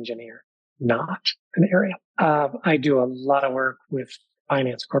mining engineer, not an area. I do a lot of work with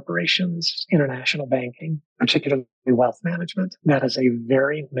finance corporations, international banking, particularly wealth management. That is a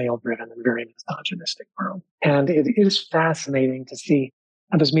very male-driven and very misogynistic world. And it is fascinating to see.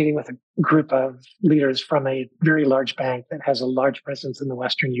 I was meeting with a group of leaders from a very large bank that has a large presence in the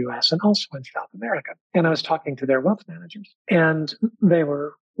Western US and also in South America. And I was talking to their wealth managers, and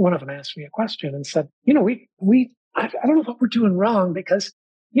one of them asked me a question and said, I don't know what we're doing wrong because,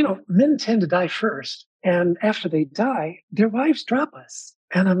 men tend to die first. And after they die, their wives drop us.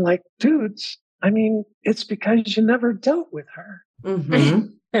 And I'm like, dudes, it's because you never dealt with her.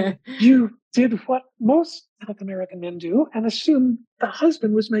 Mm-hmm. You did what most South American men do and assumed the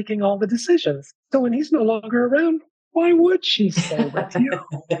husband was making all the decisions. So when he's no longer around, why would she stay with you?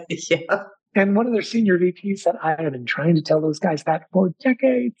 Yeah. And one of their senior VPs said, "I have been trying to tell those guys that for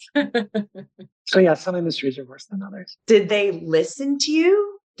decades." So yeah, some industries are worse than others. Did they listen to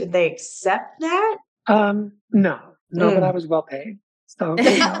you? Did they accept that? No, but I was well paid. So,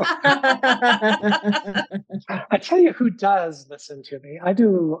 I tell you who does listen to me. I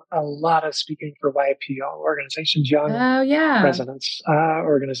do a lot of speaking for YPO organizations, Young Presidents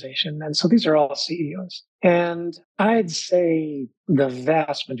Organization. And so these are all CEOs. And I'd say the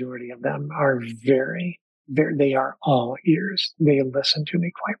vast majority of them are they are all ears. They listen to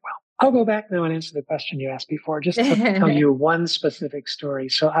me quite well. I'll go back now and answer the question you asked before, just to tell you one specific story.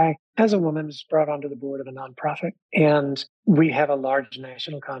 So I, as a woman, was brought onto the board of a nonprofit, and we have a large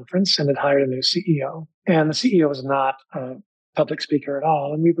national conference and it hired a new CEO. And the CEO was not a public speaker at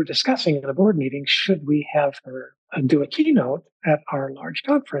all. And we were discussing in a board meeting, should we have her do a keynote at our large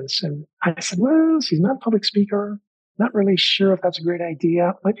conference? And I said, well, she's not a public speaker. Not really sure if that's a great idea.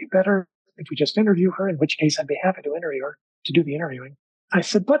 It might be better if we just interview her, in which case I'd be happy to interview her to do the interviewing. I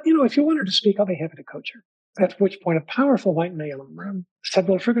said, but, if you want her to speak, I'll be happy to coach her. At which point, a powerful white male in the room said,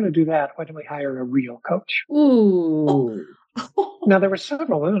 well, if we're going to do that, why don't we hire a real coach? Ooh. Now, there were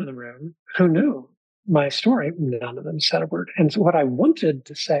several women in the room who knew my story. None of them said a word. And so what I wanted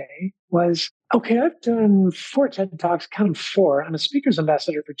to say was, okay, I've done 4 TED Talks, count them 4. I'm a speaker's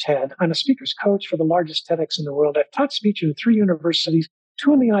ambassador for TED. I'm a speaker's coach for the largest TEDx in the world. I've taught speech in 3 universities,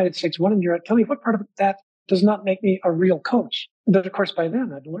 2 in the United States, 1 in Europe. Tell me what part of that does not make me a real coach. But of course, by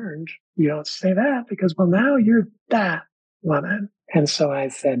then I'd learned you don't say that because, well, now you're that woman. And so I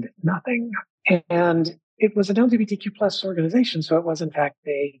said nothing. And it was an LGBTQ plus organization. So it was, in fact,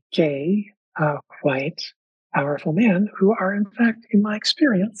 a gay, white, powerful men who are, in fact, in my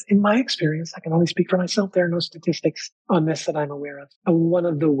experience, I can only speak for myself. There are no statistics on this that I'm aware of. One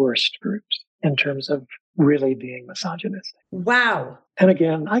of the worst groups in terms of really being misogynistic. Wow. And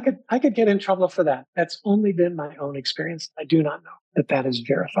again, I could get in trouble for that. That's only been my own experience. I do not know that is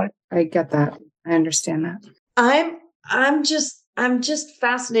verified. I get that. I understand that. I'm just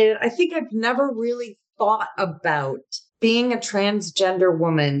fascinated. I think I've never really thought about being a transgender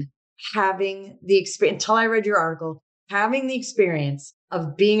woman, having the experience until I read your article, having the experience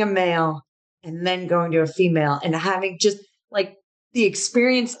of being a male and then going to a female and having just like the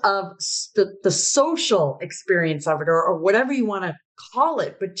experience of the social experience of it or whatever you want to call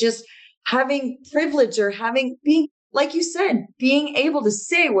it, but just having privilege or being, like you said, being able to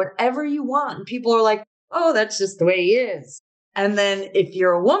say whatever you want. And people are like, oh, that's just the way he is. And then if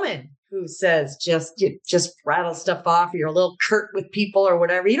you're a woman who says you just rattle stuff off, or you're a little curt with people or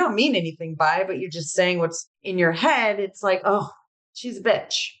whatever, you don't mean anything by it, but you're just saying what's in your head. It's like, oh, she's a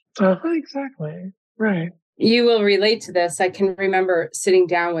bitch. Exactly. Right. You will relate to this. I can remember sitting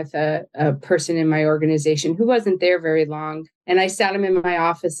down with a person in my organization who wasn't there very long. And I sat him in my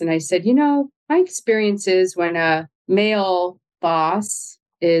office and I said, my experience is when a male boss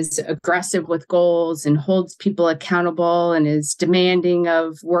is aggressive with goals and holds people accountable and is demanding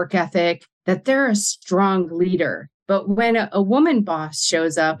of work ethic, that they're a strong leader. But when a woman boss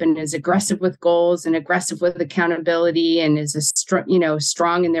shows up and is aggressive with goals and aggressive with accountability and is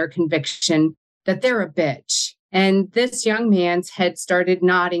strong in their conviction, that they're a bitch. And this young man's head started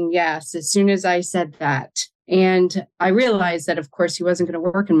nodding yes as soon as I said that. And I realized that, of course, he wasn't going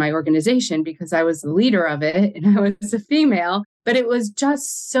to work in my organization because I was the leader of it and I was a female. But it was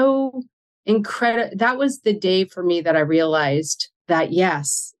just so incredible. That was the day for me that I realized that,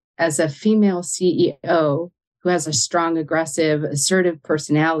 yes, as a female CEO who has a strong, aggressive, assertive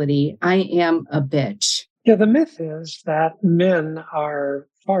personality, I am a bitch. Yeah, the myth is that men are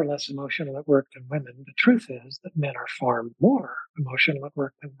far less emotional at work than women. The truth is that men are far more emotional at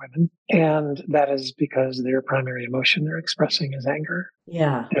work than women. And that is because their primary emotion they're expressing is anger.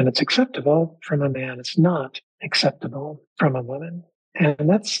 Yeah. And it's acceptable from a man. It's not acceptable from a woman. And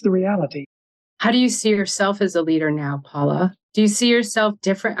that's the reality. How do you see yourself as a leader now, Paula? Do you see yourself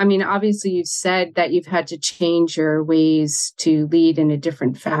different? I mean, obviously, you've said that you've had to change your ways to lead in a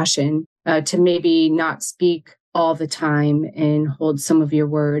different fashion, to maybe not speak all the time and hold some of your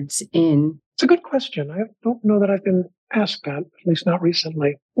words in. It's a good question. I don't know that I've been asked that, at least not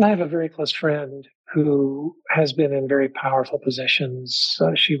recently. I have a very close friend who has been in very powerful positions.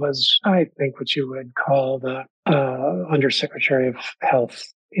 She was, I think, what you would call the Undersecretary of Health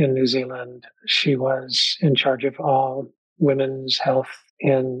in New Zealand. She was in charge of all women's health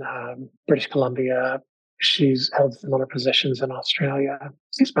in British Columbia. She's held similar positions in Australia.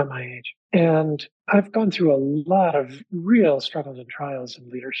 She's about my age. And I've gone through a lot of real struggles and trials in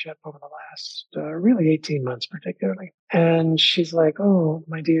leadership over the last really 18 months particularly. And she's like, oh,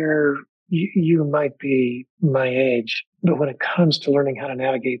 my dear, you might be my age, but when it comes to learning how to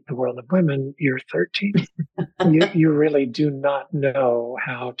navigate the world of women, you're 13. You really do not know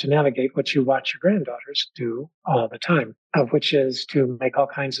how to navigate what you watch your granddaughters do all the time, which is to make all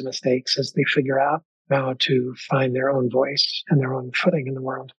kinds of mistakes as they figure out how to find their own voice and their own footing in the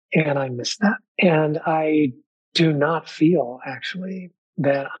world. And I miss that. And I do not feel actually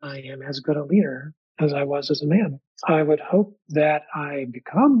that I am as good a leader as I was as a man. I would hope that I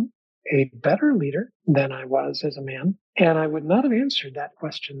become a better leader than I was as a man. And I would not have answered that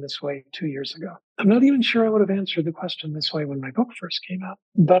question this way 2 years ago. I'm not even sure I would have answered the question this way when my book first came out.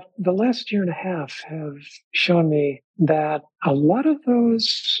 But the last year and a half have shown me that a lot of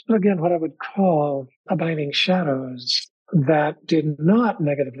those, again, what I would call abiding shadows that did not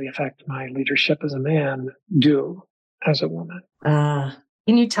negatively affect my leadership as a man do as a woman.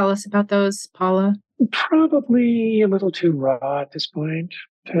 Can you tell us about those, Paula? Probably a little too raw at this point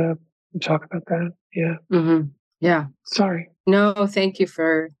to talk about that. Yeah. Mm-hmm. Yeah. Sorry. No, thank you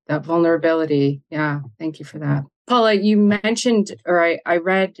for that vulnerability. Yeah. Thank you for that. Paula, you mentioned, or I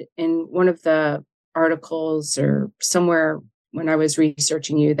read in one of the articles or somewhere when I was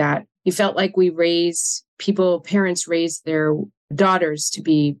researching you, that you felt like parents raise their daughters to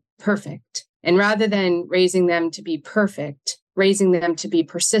be perfect. And rather than raising them to be perfect, raising them to be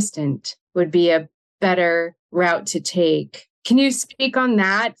persistent would be a better route to take. Can you speak on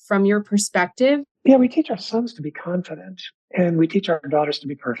that from your perspective? Yeah, we teach our sons to be confident and we teach our daughters to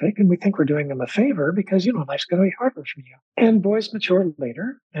be perfect. And we think we're doing them a favor because, life's going to be harder for you. And boys mature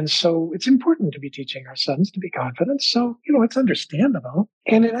later. And so it's important to be teaching our sons to be confident. So, it's understandable.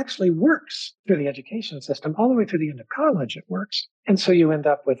 And it actually works through the education system. All the way through the end of college, it works. And so you end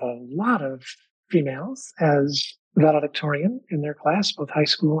up with a lot of females as valedictorian in their class, both high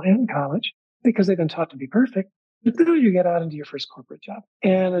school and college, because they've been taught to be perfect. But then you get out into your first corporate job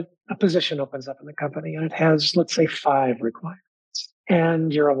and a position opens up in the company and it has, let's say, 5 requirements.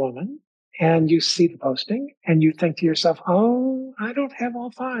 And you're a woman and you see the posting and you think to yourself, oh, I don't have all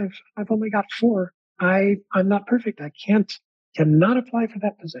 5. I've only got 4. I'm not perfect. I cannot apply for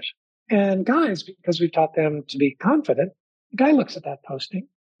that position. And guys, because we've taught them to be confident, the guy looks at that posting.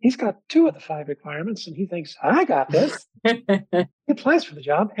 He's got 2 of the 5 requirements and he thinks, I got this. He applies for the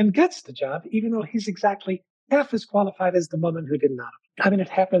job and gets the job, even though he's exactly half as qualified as the woman who did not. I mean, it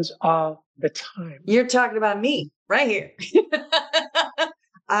happens all the time. You're talking about me right here.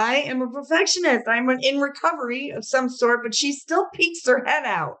 I am a perfectionist. I'm in recovery of some sort, but she still peeks her head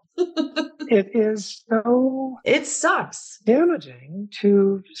out. It is so... It sucks. Damaging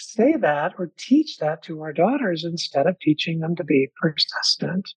to say that or teach that to our daughters instead of teaching them to be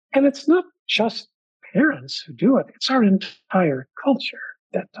persistent. And it's not just parents who do it. It's our entire culture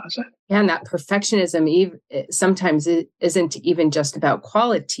that does it. Yeah, and that perfectionism sometimes it isn't even just about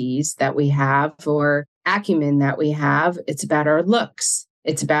qualities that we have or acumen that we have. It's about our looks.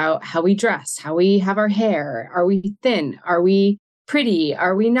 It's about how we dress, how we have our hair. Are we thin? Are we pretty?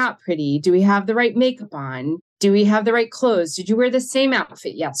 Are we not pretty? Do we have the right makeup on? Do we have the right clothes? Did you wear the same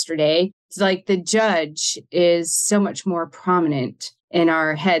outfit yesterday? It's like the judge is so much more prominent in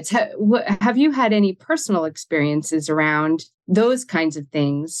our heads. Have you had any personal experiences around those kinds of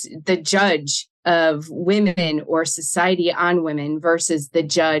things? The judge of women or society on women versus the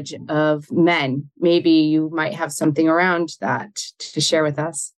judge of men. Maybe you might have something around that to share with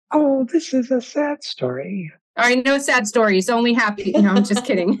us. Oh, this is a sad story. All right, no sad stories, only happy. No, I'm just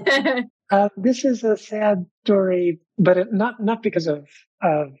kidding. This is a sad story, but not because of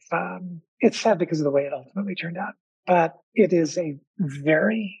it's sad because of the way it ultimately turned out. But it is a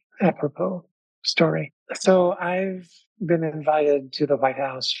very apropos story. So I've been invited to the White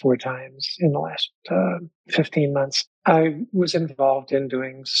House 4 times in the last 15 months. I was involved in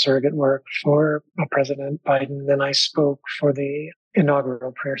doing surrogate work for President Biden, and I spoke for the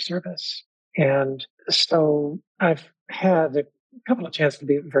inaugural prayer service. And so I've had a couple of chances to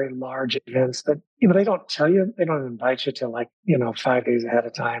be at very large events that, they don't tell you, they don't invite you till 5 days ahead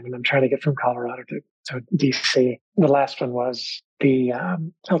of time. And I'm trying to get from Colorado to DC. The last one was the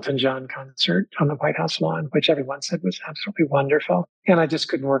Elton John concert on the White House lawn, which everyone said was absolutely wonderful. And I just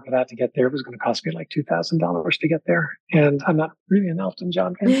couldn't work it out to get there. It was going to cost me like $2,000 to get there. And I'm not really an Elton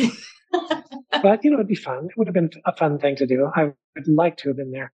John fan. But, it'd be fun. It would have been a fun thing to do. I would like to have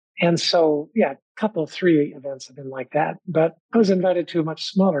been there. And so, yeah, three events have been like that. But I was invited to a much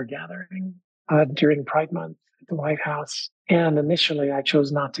smaller gathering during Pride Month at the White House. And initially I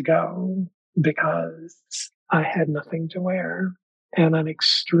chose not to go because I had nothing to wear. And I'm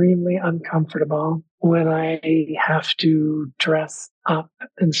extremely uncomfortable when I have to dress up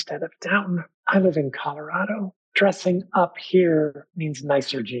instead of down. I live in Colorado. Dressing up here means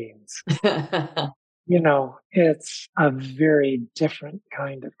nicer jeans. It's a very different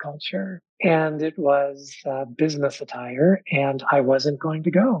kind of culture. And it was business attire, and I wasn't going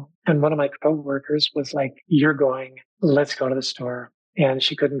to go. And one of my coworkers was like, "You're going, let's go to the store." And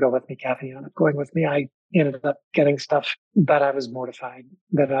she couldn't go with me. Kathy ended up going with me. I ended up getting stuff, but I was mortified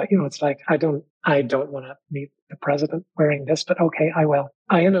that, it's like, I don't want to meet the president wearing this, but okay, I will.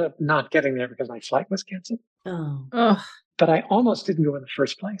 I ended up not getting there because my flight was canceled. Oh. Ugh. But I almost didn't go in the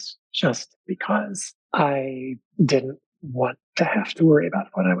first place just because I didn't want to have to worry about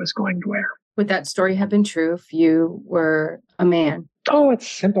what I was going to wear. Would that story have been true if you were a man? Oh, it's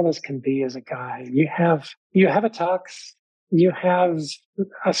simple as can be as a guy. You have a tux, you have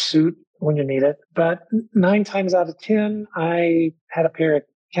a suit when you need it, but 9 times out of 10, I had a pair of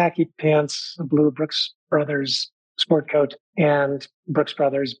khaki pants, a blue Brooks Brothers sport coat, and Brooks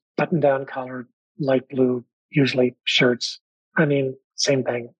Brothers button-down collar, light blue, usually shirts. I mean, same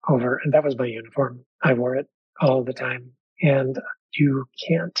thing over. And that was my uniform. I wore it all the time. And you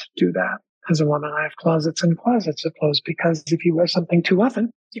can't do that. As a woman, I have closets and closets of clothes because if you wear something too often,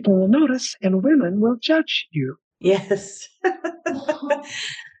 people will notice and women will judge you. Yes.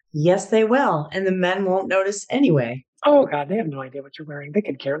 Yes, they will. And the men won't notice anyway. Oh, God, they have no idea what you're wearing. They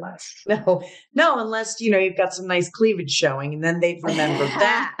could care less. No, unless, you've got some nice cleavage showing, and then they'd remember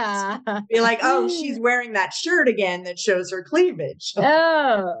that. Be like, oh, she's wearing that shirt again that shows her cleavage.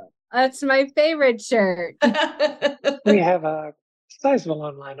 Oh, that's my favorite shirt. We have a sizable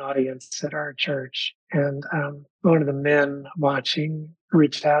online audience at our church. And one of the men watching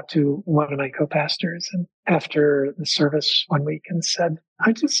reached out to one of my co-pastors and after the service one week and said,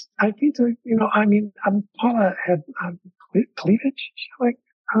 I need to, Paula had cleavage like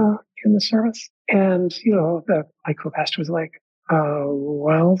in the service. And, my co-pastor was like,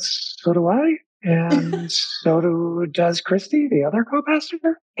 well, so do I. And so does Christy, the other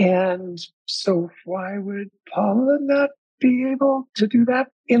co-pastor. And so why would Paula not be able to do that?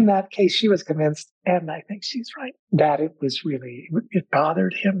 In that case, she was convinced, and I think she's right, that it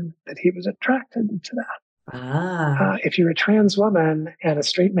bothered him that he was attracted to that. If you're a trans woman and a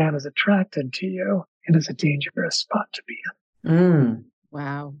straight man is attracted to you, it is a dangerous spot to be in.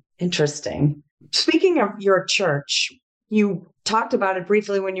 Wow. Interesting. Speaking of your church, you talked about it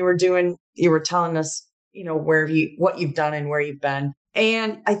briefly when you were telling us, what you've done and where you've been.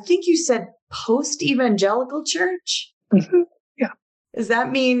 And I think you said post-evangelical church. Mm-hmm. Yeah. Does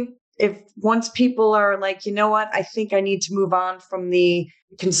that mean if once people are like, you know what, I think I need to move on from the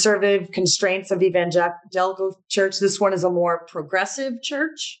conservative constraints of evangelical church, this one is a more progressive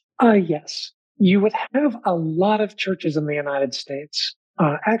church? Yes. You would have a lot of churches in the United States.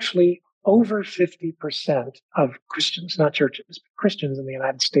 Actually, over 50% of Christians, not churches, but Christians in the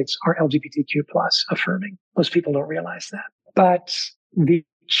United States are LGBTQ plus affirming. Most people don't realize that. But the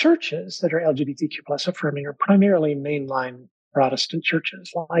churches that are LGBTQ plus affirming are primarily mainline Protestant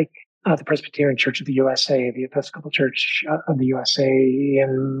churches like the Presbyterian Church of the USA, the Episcopal Church of the USA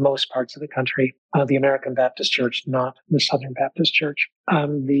in most parts of the country, the American Baptist Church, not the Southern Baptist Church,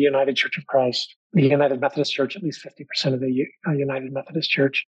 the United Church of Christ, the United Methodist Church, at least 50% of the United Methodist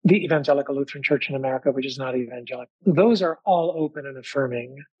Church, the Evangelical Lutheran Church in America, which is not evangelical. Those are all open and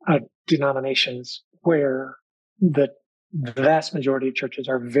affirming denominations where the vast majority of churches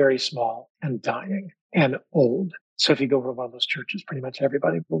are very small and dying and old. So if you go to one of those churches, pretty much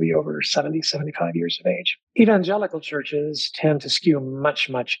everybody will be over 70, 75 years of age. Evangelical churches tend to skew much,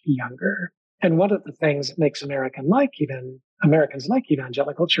 much younger. And one of the things that makes Americans like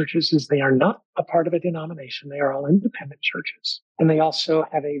evangelical churches is they are not a part of a denomination. They are all independent churches. And they also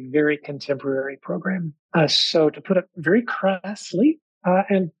have a very contemporary program. So to put it very crassly,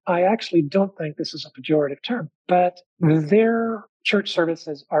 and I actually don't think this is a pejorative term, but their church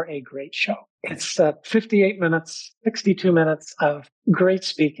services are a great show. It's 58 minutes, 62 minutes of great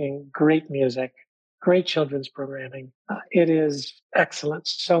speaking, great music, great children's programming. It is excellent.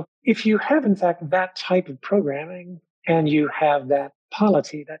 So if you have, in fact, that type of programming and you have that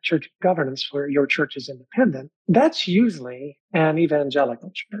polity, that church governance where your church is independent, that's usually an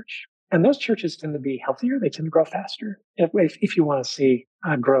evangelical church. And those churches tend to be healthier. They tend to grow faster if you want to see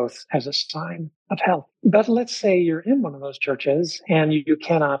growth as a sign of health. But let's say you're in one of those churches and you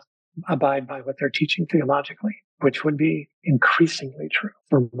cannot abide by what they're teaching theologically, which would be increasingly true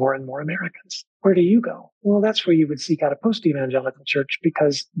for more and more Americans. Where do you go? Well, that's where you would seek out a post-evangelical church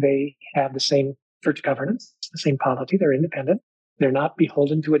because they have the same church governance, the same polity. They're independent. They're not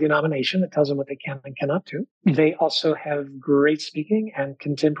beholden to a denomination that tells them what they can and cannot do. They also have great speaking and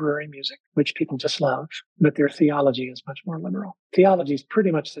contemporary music, which people just love, but their theology is much more liberal. Theology is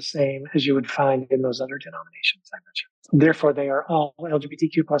pretty much the same as you would find in those other denominations I mentioned. Therefore, they are all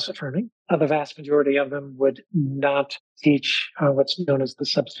LGBTQ plus affirming. The vast majority of them would not teach what's known as the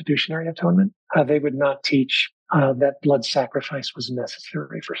substitutionary atonement. They would not teach that blood sacrifice was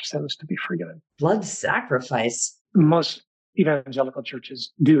necessary for sins to be forgiven. Blood sacrifice? Most evangelical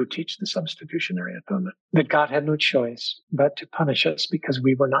churches do teach the substitutionary atonement, that God had no choice but to punish us because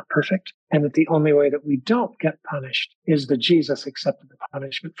we were not perfect, and that the only way that we don't get punished is that Jesus accepted the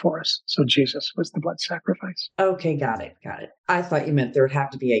punishment for us. So Jesus was the blood sacrifice. Okay, got it. I thought you meant there would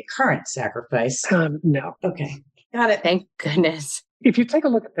have to be a current sacrifice. No. Okay, got it. Thank goodness. If you take a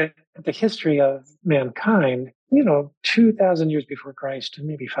look at the history of mankind, 2,000 years before Christ and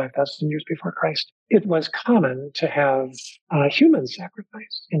maybe 5,000 years before Christ, it was common to have human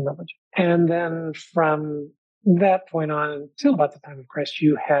sacrifice in religion. And then from that point on until about the time of Christ,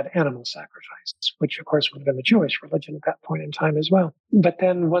 you had animal sacrifice, which of course would have been the Jewish religion at that point in time as well. But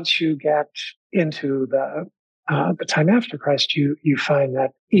then once you get into the time after Christ, you find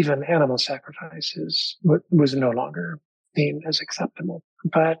that even animal sacrifices was no longer seen as acceptable.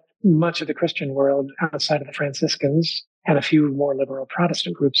 But much of the Christian world outside of the Franciscans and a few more liberal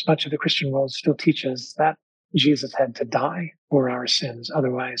Protestant groups, much of the Christian world still teaches that Jesus had to die for our sins.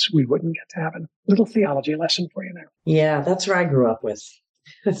 Otherwise, we wouldn't get to heaven. Little theology lesson for you there. Yeah, that's what I grew up with.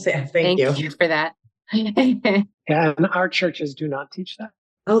 Thank you for that. Yeah, and our churches do not teach that.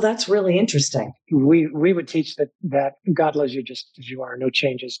 Oh, that's really interesting. We would teach that God loves you just as you are. No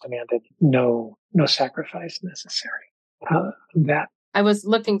changes demanded. No sacrifice necessary. That I was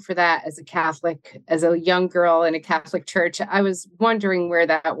looking for that as a Catholic, as a young girl in a Catholic church. I was wondering where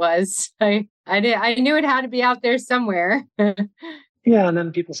that was. I knew it had to be out there somewhere. Yeah, and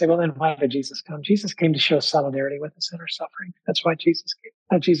then people say, well, then why did Jesus come? Jesus came to show solidarity with the sinner suffering. That's why Jesus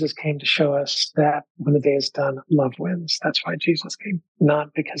came. Jesus came to show us that when the day is done, love wins. That's why Jesus came, not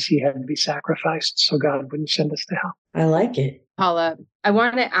because he had to be sacrificed so God wouldn't send us to hell. I like it. Paula, I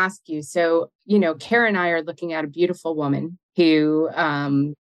want to ask you, so, Kara and I are looking at a beautiful woman who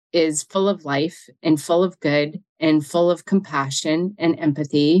is full of life and full of good and full of compassion and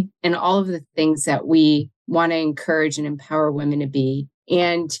empathy and all of the things that we want to encourage and empower women to be.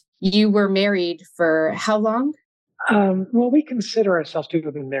 And you were married for how long? Well, we consider ourselves to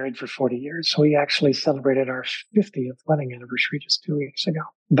have been married for 40 years. So we actually celebrated our 50th wedding anniversary just 2 weeks ago.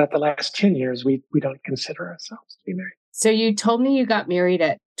 But the last 10 years, we don't consider ourselves to be married. So you told me you got married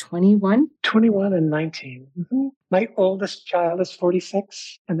at 21? 21 and 19. Mm-hmm. My oldest child is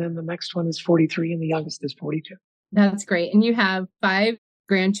 46, and then the next one is 43, and the youngest is 42. That's great. And you have 5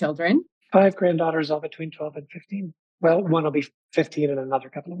 grandchildren. 5 granddaughters, all between 12 and 15. Well, one will be 15 in another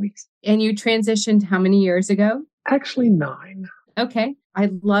couple of weeks. And you transitioned how many years ago? Actually, 9. Okay. I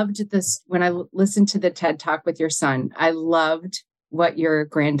loved this when I listened to the TED Talk with your son. I loved what your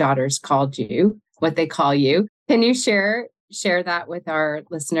granddaughters called you, what they call you. Can you share that with our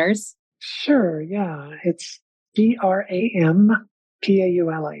listeners? Sure. Yeah. It's BRAM,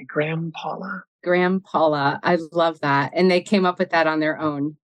 Paula, Graham Paula. Graham Paula. I love that. And they came up with that on their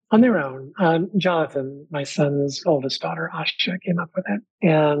own. On their own. Jonathan, my son's oldest daughter, Asha, came up with it.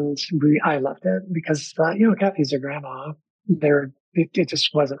 And I loved it because, Kathy's a grandma. It just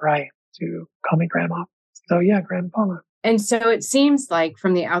wasn't right to call me grandma. So yeah, Grandma Paula. And so it seems like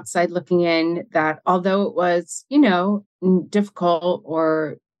from the outside looking in that although it was, difficult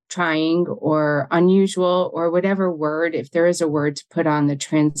or trying or unusual or whatever word, if there is a word to put on the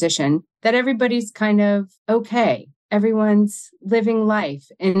transition, that everybody's kind of okay. Everyone's living life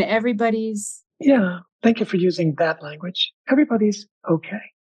and everybody's. Yeah. Thank you for using that language. Everybody's okay.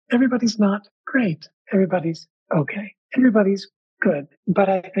 Everybody's not great. Everybody's okay. Everybody's good. But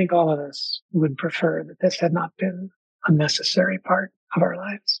I think all of us would prefer that this had not been a necessary part of our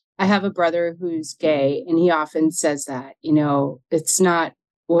lives. I have a brother who's gay, and he often says that, it's not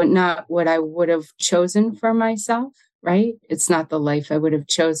what I would have chosen for myself, right? It's not the life I would have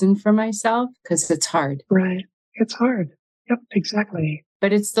chosen for myself because it's hard. Right. It's hard. Yep, exactly.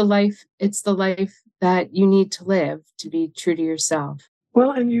 But it's the life that you need to live to be true to yourself.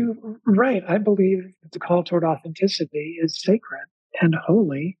 Well, and right. I believe the call toward authenticity is sacred and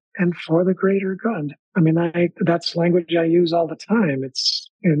holy and for the greater good. I mean, that's language I use all the time. It's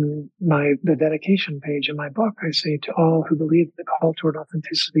in the dedication page in my book. I say to all who believe the call toward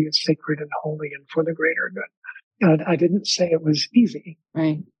authenticity is sacred and holy and for the greater good. I didn't say it was easy.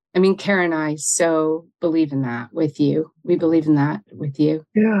 Right. I mean, Karen and I so believe in that with you. We believe in that with you.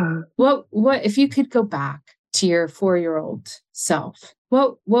 Yeah. What if you could go back to your 4-year-old self,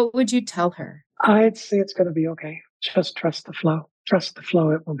 what would you tell her? I'd say it's going to be okay. Just trust the flow. Trust the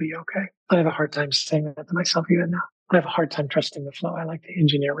flow. It will be okay. I have a hard time saying that to myself even now. I have a hard time trusting the flow. I like to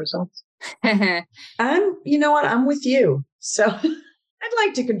engineer results. You know what? I'm with you. So I'd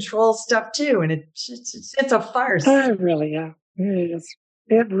like to control stuff too. And it's a farce. Really, yeah. It is.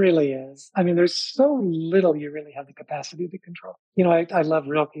 It really is. I mean, there's so little you really have the capacity to control. I love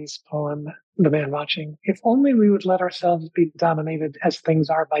Rilke's poem, The Man Watching. If only we would let ourselves be dominated as things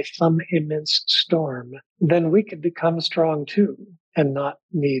are by some immense storm, then we could become strong too and not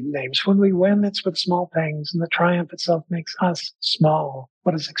need names. When we win, it's with small things, and the triumph itself makes us small.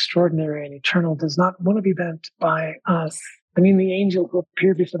 What is extraordinary and eternal does not want to be bent by us. I mean, the angel who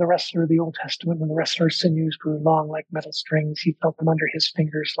appeared before the wrestler of the Old Testament, when the wrestler's sinews grew long like metal strings, he felt them under his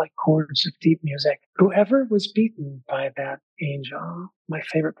fingers like chords of deep music. Whoever was beaten by that angel, my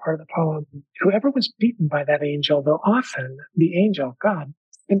favorite part of the poem, whoever was beaten by that angel, though often the angel, God,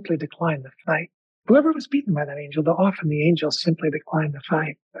 simply declined the fight. Whoever was beaten by that angel, though often the angel simply declined the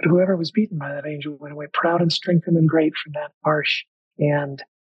fight. But whoever was beaten by that angel went away proud and strengthened and great from that harsh hand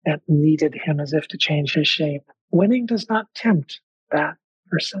that kneaded him as if to change his shape. Winning does not tempt that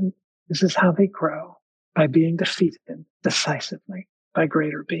person. This is how they grow, by being defeated decisively by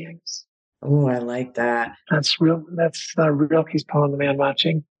greater beings. Oh, I like that. That's Rilke's poem, The Man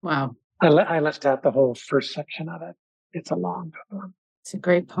Watching. Wow. I left out the whole first section of it. It's a long poem. It's a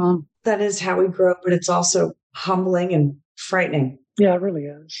great poem. That is how we grow, but it's also humbling and frightening. Yeah, it really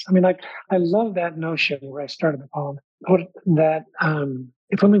is. I mean, I love that notion where I started the poem, that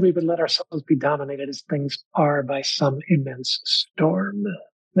if only we would let ourselves be dominated as things are by some immense storm,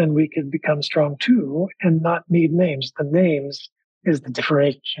 then we could become strong too and not need names. The names is the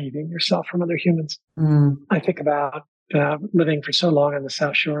differentiating yourself from other humans. I think about living for so long on the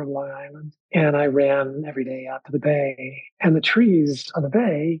South Shore of Long Island, and I ran every day out to the bay, and the trees on the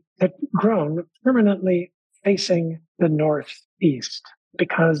bay had grown permanently facing the northeast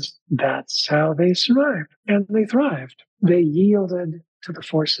because that's how they survived, and they thrived. They yielded to the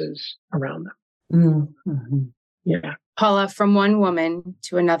forces around them. Mm-hmm. Yeah. Paula, from one woman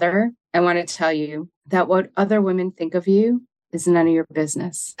to another, I want to tell you that what other women think of you is none of your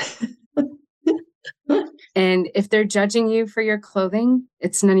business. And if they're judging you for your clothing,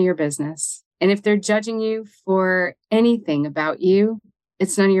 it's none of your business. And if they're judging you for anything about you,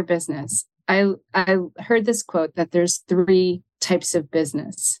 it's none of your business. I heard this quote that there's 3 types of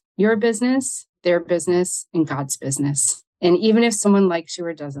business: your business, their business, and God's business. And even if someone likes you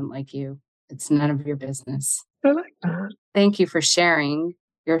or doesn't like you, it's none of your business. I like that. Thank you for sharing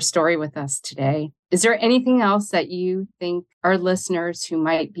your story with us today. Is there anything else that you think our listeners who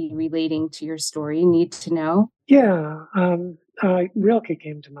might be relating to your story need to know? Yeah. Rilke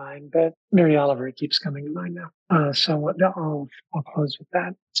came to mind, but Mary Oliver keeps coming to mind now. So I'll close with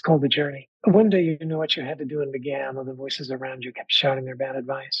that. It's called The Journey. One day you knew what you had to do and began, though the voices around you kept shouting their bad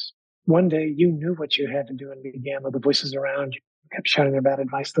advice. One day you knew what you had to do and began, though the voices around you kept shouting their bad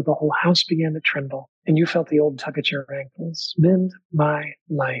advice that the whole house began to tremble, and you felt the old tug at your ankles. Mend my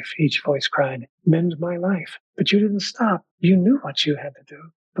life, each voice cried. Mend my life. But you didn't stop. You knew what you had to do.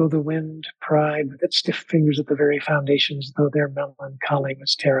 Though the wind pried with its stiff fingers at the very foundations, though their melancholy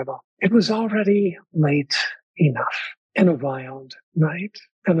was terrible. It was already late enough, and a wild night,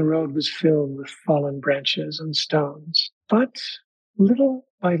 and the road was filled with fallen branches and stones. But little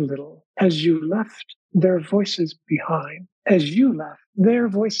by little, as you left their voices behind, as you left their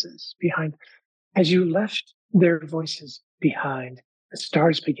voices behind, as you left their voices behind, the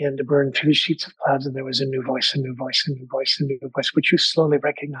stars began to burn through the sheets of clouds, and there was a new voice, a new voice, a new voice, a new voice, which you slowly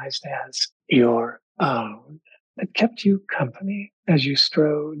recognized as your own. It kept you company as you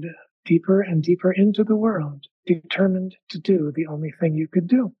strode deeper and deeper into the world, determined to do the only thing you could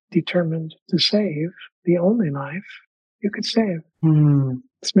do, determined to save the only life you could save.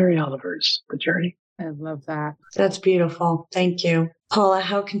 It's Mary Oliver's The Journey. I love that. That's beautiful. Thank you. Paula,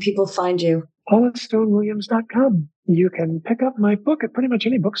 how can people find you? PaulaStoneWilliams.com. You can pick up my book at pretty much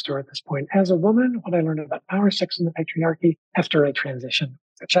any bookstore at this point. As a Woman, What I Learned About Power, Sex, and the Patriarchy After I Transitioned.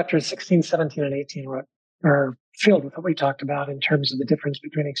 Chapters 16, 17, and 18 are filled with what we talked about in terms of the difference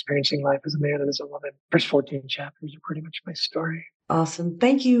between experiencing life as a man and as a woman. First 14 chapters are pretty much my story. Awesome.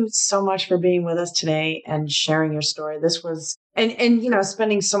 Thank you so much for being with us today and sharing your story. This was, and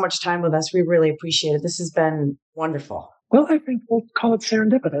spending so much time with us. We really appreciate it. This has been wonderful. Well, I think we'll call it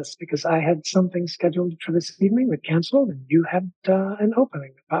serendipitous because I had something scheduled for this evening that canceled, and you had an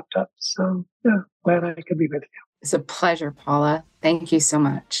opening that popped up. So, yeah, glad I could be with you. It's a pleasure, Paula. Thank you so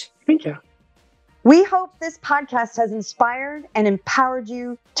much. Thank you. We hope this podcast has inspired and empowered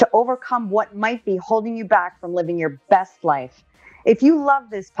you to overcome what might be holding you back from living your best life. If you love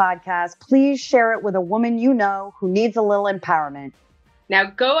this podcast, please share it with a woman you know who needs a little empowerment. Now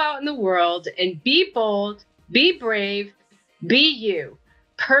go out in the world and be bold, be brave, be you.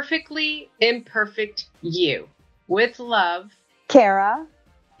 Perfectly imperfect you. With love, Kara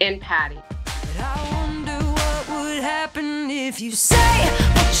and Patty. But I wonder what would happen if you say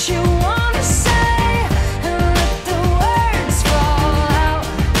what you want to say and let the words fall out.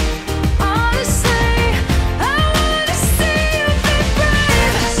 Honestly, I want to see you be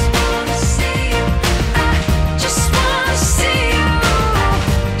brave. Just want to see you. I just want to see you.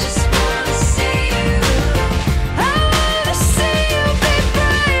 Just want to see you. I want to see you be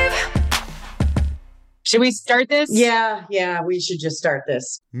brave. Should we start this? Yeah, we should just start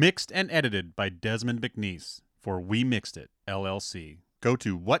this. Mixed and edited by Desmond McNeese for We Mixed It, LLC. Go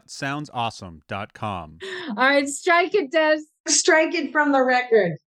to whatsoundsawesome.com. All right, strike it, Des. Strike it from the record.